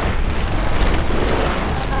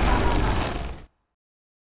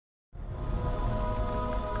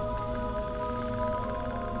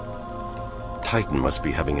 Titan must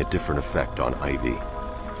be having a different effect on Ivy.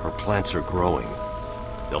 Her plants are growing.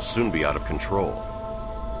 They'll soon be out of control.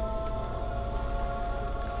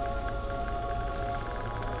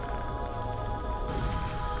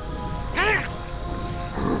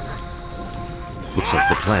 Looks like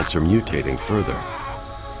the plants are mutating further.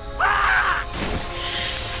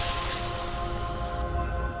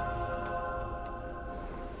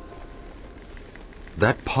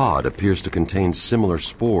 That pod appears to contain similar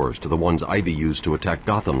spores to the ones Ivy used to attack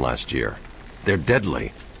Gotham last year. They're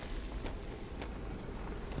deadly.